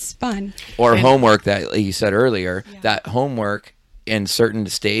 it's fun. Or homework that you said earlier, that homework in certain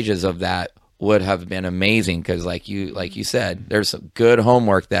stages of that would have been amazing, because like you said, there's some good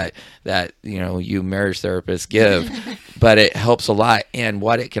homework that you marriage therapists give, but it helps a lot. And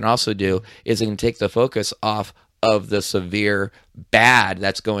what it can also do is it can take the focus off of the severe bad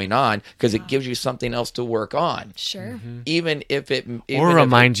that's going on, because it gives you something else to work on. Sure. Even if it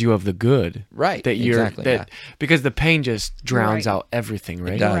reminds you of the good, right? That you're exactly, because the pain just drowns out everything,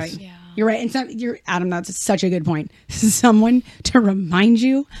 right? It does. Right. Yeah. You're right. And Adam, that's such a good point. Someone to remind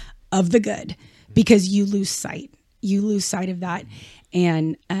you of the good, because you lose sight of that.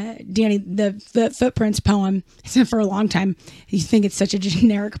 And Danny, the Footprints poem, for a long time, you think it's such a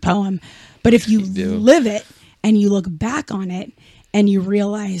generic poem, but if you live it and you look back on it and you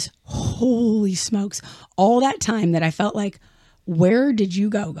realize, holy smokes, all that time that I felt like, where did you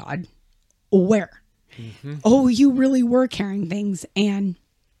go, God? Where? Mm-hmm. Oh, you really were carrying things. And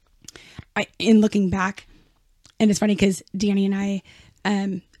in looking back, and it's funny because Danny and I,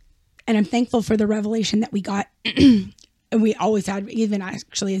 and I'm thankful for the revelation that we got, and we always had, even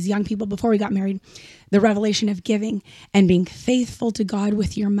actually as young people before we got married, the revelation of giving and being faithful to God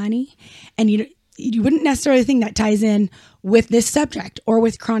with your money. And you wouldn't necessarily think that ties in with this subject or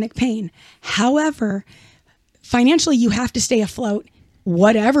with chronic pain. However, financially, you have to stay afloat,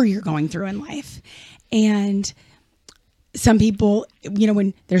 whatever you're going through in life. And some people,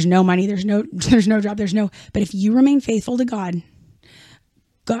 when there's no money, there's no job, but if you remain faithful to God,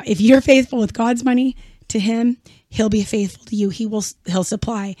 if you're faithful with God's money to him, he'll be faithful to you. He'll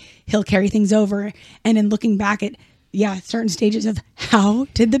supply, he'll carry things over. And in looking back at, certain stages of how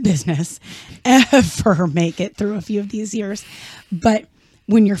did the business ever make it through a few of these years? But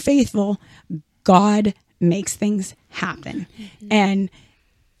when you're faithful, God makes things happen. Mm-hmm. And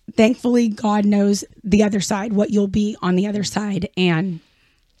thankfully, God knows the other side, what you'll be on the other side, and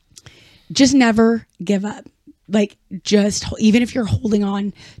just never give up. Like, just, even if you're holding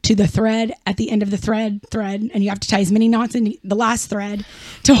on to the thread at the end of the thread, and you have to tie as many knots in the last thread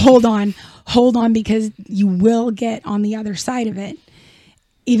to hold on, because you will get on the other side of it.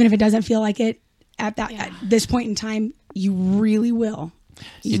 Even if it doesn't feel like it at this point in time, you really will.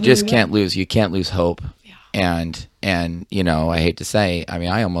 You just can't lose. You can't lose hope. Yeah. And I hate to say,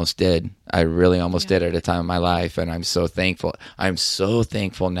 I almost did. I really almost did at a time in my life, and I'm so thankful. I'm so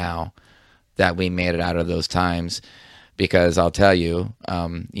thankful now that we made it out of those times, because I'll tell you,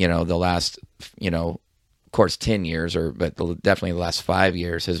 the last, of course, 10 years, but definitely the last 5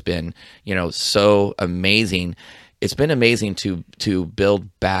 years has been, so amazing. It's been amazing to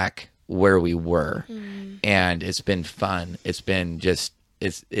build back where we were, and it's been fun. It's been just,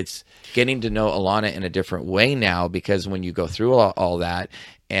 it's getting to know Alana in a different way now, because when you go through all that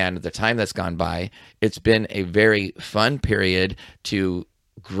and the time that's gone by, it's been a very fun period to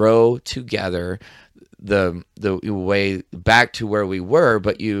grow together the way back to where we were,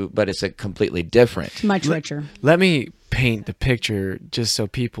 but it's a completely different, much richer. Let me paint the picture just so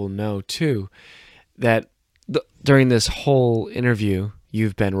people know too, that during this whole interview,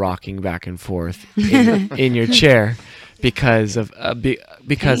 you've been rocking back and forth in your chair because of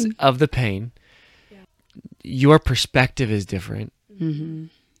the pain. Yeah. Your perspective is different. Mm-hmm.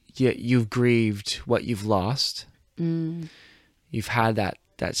 Yet you've grieved what you've lost. Mm. You've had that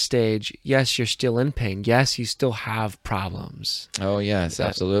that stage, yes, you're still in pain. Yes, you still have problems. Oh yes,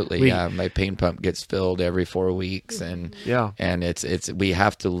 absolutely. Yeah, my pain pump gets filled every 4 weeks, and it's we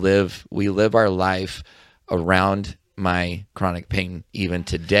have to live. We live our life around my chronic pain even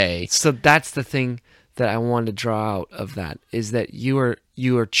today. So that's the thing that I wanted to draw out of that, is that you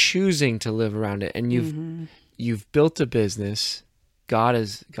are choosing to live around it, and you've built a business. God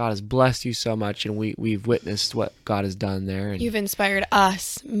has blessed you so much, and we've witnessed what God has done there. And you've inspired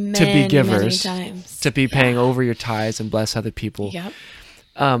us to be givers, many times. to be paying over your tithes and bless other people. Yep.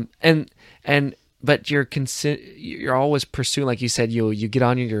 But you're always pursuing, like you said, you get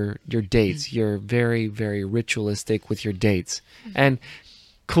on your dates. You're very, very ritualistic with your dates, and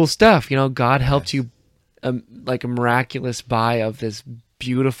cool stuff. God helped you, like a miraculous buy of this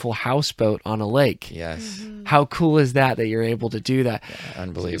beautiful houseboat on a lake. Yes. How cool is that you're able to do that? Yeah,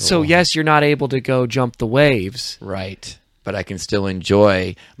 unbelievable. So yes, you're not able to go jump the waves. Right. But I can still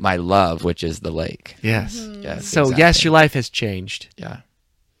enjoy my love, which is the lake. Yes. Yes. So exactly. yes, your life has changed. Yeah.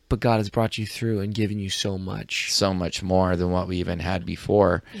 But God has brought you through and given you so much. So much more than what we even had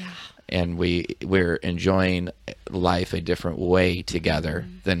before. Yeah. And we're enjoying life a different way together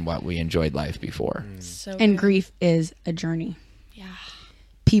than what we enjoyed life before. So And good. grief is a journey. Yeah.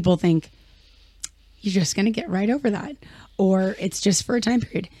 People think you're just going to get right over that, or it's just for a time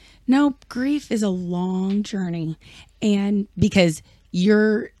period. No, grief is a long journey. And because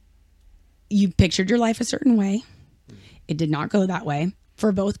you pictured your life a certain way, it did not go that way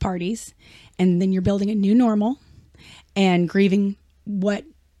for both parties. And then you're building a new normal and grieving what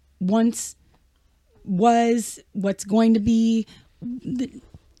once was, what's going to be.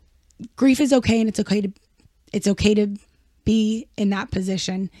 Grief is okay, and it's okay to be in that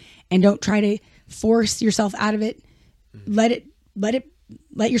position, and don't try to force yourself out of it. Let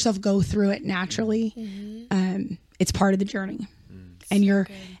yourself go through it naturally. It's part of the journey.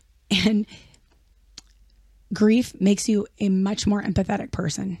 And grief makes you a much more empathetic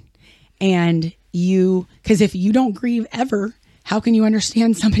person. And because if you don't grieve ever, how can you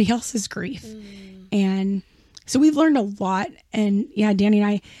understand somebody else's grief? And so we've learned a lot. And yeah, Danny and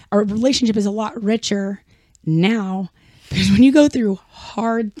I, our relationship is a lot richer now, because when you go through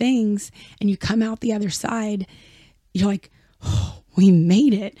hard things and you come out the other side, you're like, oh, we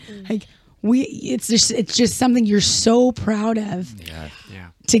made it. Like it's just something you're so proud of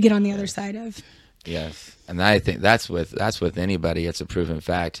to get on the other side of. Yes. And I think that's with anybody. It's a proven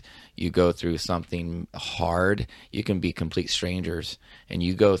fact. You go through something hard, you can be complete strangers, and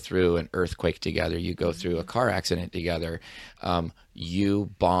you go through an earthquake together, you go through a car accident together, you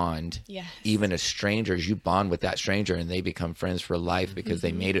bond. Yes. Even as strangers, you bond with that stranger, and they become friends for life because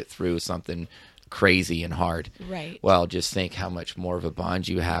they made it through something crazy and hard. Right. Well, just think how much more of a bond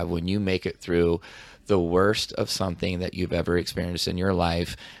you have when you make it through the worst of something that you've ever experienced in your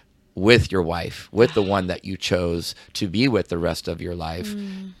life with your wife, with the one that you chose to be with the rest of your life.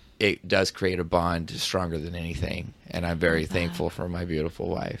 It does create a bond stronger than anything. And I'm very thankful for my beautiful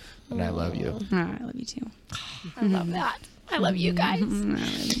wife. And I love you. Oh, I love you too. I love that. I love you guys.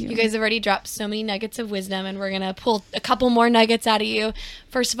 You guys have already dropped so many nuggets of wisdom, and we're going to pull a couple more nuggets out of you.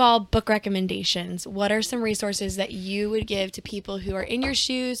 First of all, book recommendations. What are some resources that you would give to people who are in your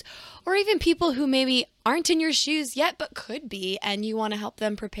shoes, or even people who maybe aren't in your shoes yet but could be, and you want to help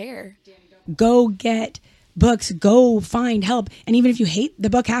them prepare? Go get books, go find help. And even if you hate the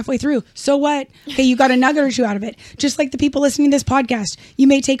book halfway through, so what? Okay, you got a nugget or two out of it. Just like the people listening to this podcast, you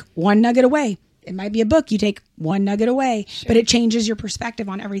may take one nugget away. It might be a book. You take one nugget away, but it changes your perspective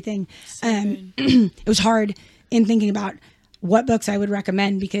on everything. It was hard in thinking about what books I would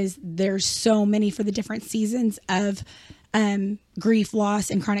recommend, because there's so many for the different seasons of grief,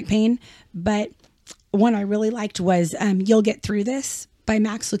 loss, and chronic pain. But one I really liked was You'll Get Through This by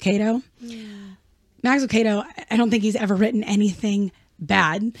Max Lucado. Yeah. Max Lucado, I don't think he's ever written anything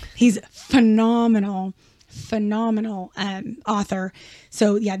bad. He's phenomenal author.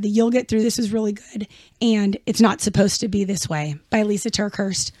 So yeah, the You'll Get Through This is really good. And It's Not Supposed to Be This Way by Lisa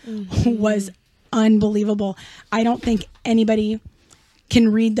TerKeurst was unbelievable. I don't think anybody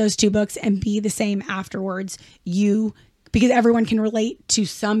can read those two books and be the same afterwards. Because everyone can relate to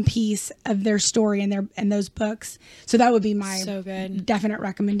some piece of their story and those books. So that would be my definite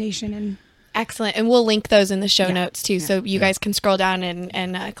recommendation. And excellent. And we'll link those in the show notes too. So you guys can scroll down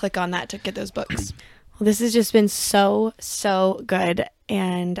and click on that to get those books. Well, this has just been so good.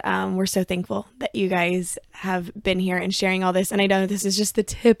 And we're so thankful that you guys have been here and sharing all this. And I know this is just the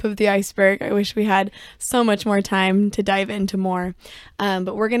tip of the iceberg. I wish we had so much more time to dive into more.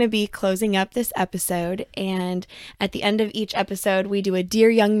 But we're going to be closing up this episode. And at the end of each episode, we do a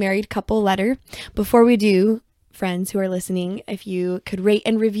Dear Young Married Couple letter. Before we do, friends who are listening, if you could rate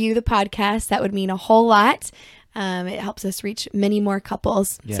and review the podcast, that would mean a whole lot. It helps us reach many more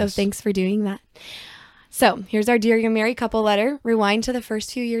couples. Yes. So thanks for doing that. So here's our Dear Young Married Couple letter. Rewind to the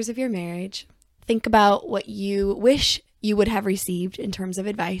first few years of your marriage. Think about what you wish you would have received in terms of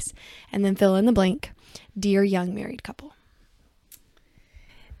advice, and then fill in the blank. Dear Young Married Couple.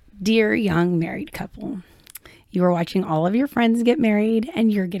 Dear young married couple, you are watching all of your friends get married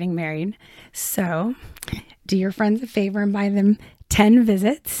and you're getting married. So do your friends a favor and buy them 10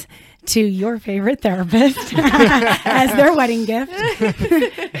 visits to your favorite therapist as their wedding gift.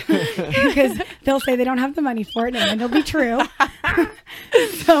 Because they'll say they don't have the money for it, and it'll be true.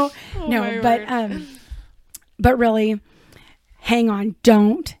 So, but really, hang on.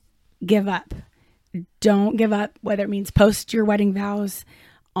 Don't give up. Don't give up, whether it means post your wedding vows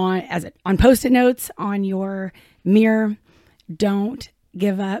on Post-it notes on your mirror. Don't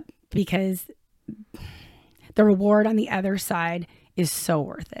give up, because the reward on the other side is so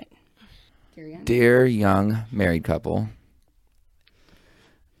worth it. Dear young married couple.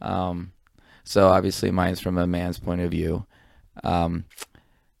 So obviously mine's from a man's point of view.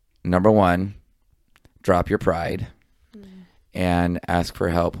 Number one, drop your pride and ask for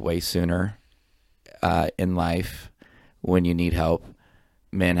help way sooner in life when you need help.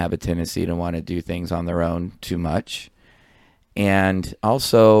 Men have a tendency to want to do things on their own too much. And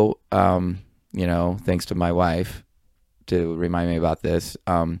also, thanks to my wife to remind me about this.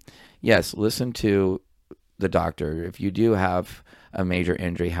 Yes, listen to the doctor. If you do have a major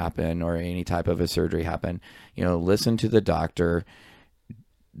injury happen or any type of a surgery happen, listen to the doctor.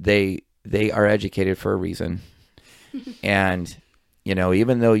 They are educated for a reason. And,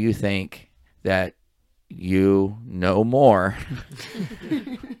 even though you think that you know more,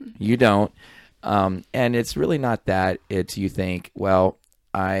 you don't. And it's really not that. It's you think, well,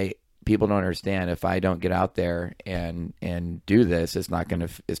 people don't understand, if I don't get out there and do this, it's not going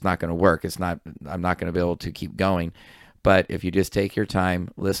to work. I'm not going to be able to keep going. But if you just take your time,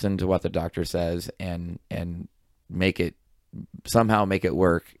 listen to what the doctor says and somehow make it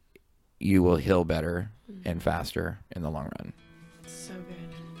work, you will heal better and faster in the long run. So good.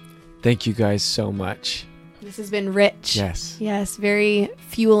 Thank you guys so much. This has been rich. Yes, very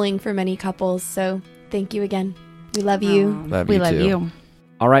fueling for many couples. So thank you again. We love you. We love you.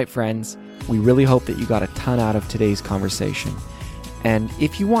 All right, friends, we really hope that you got a ton out of today's conversation. And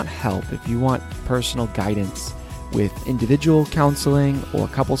if you want help, if you want personal guidance with individual counseling or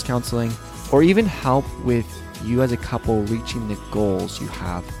couples counseling, or even help with you as a couple reaching the goals you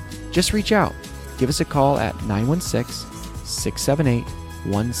have, just reach out. Give us a call at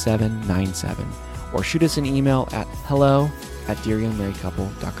 916-678-1797 or shoot us an email at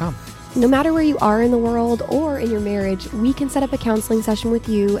hello@dearyoungmarriedcouple.com. No matter where you are in the world or in your marriage, we can set up a counseling session with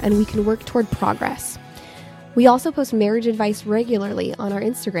you and we can work toward progress. We also post marriage advice regularly on our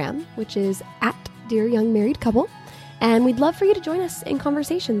Instagram, which is @DearYoungMarriedCouple, and we'd love for you to join us in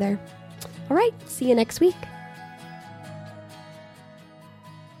conversation there. All right, see you next week.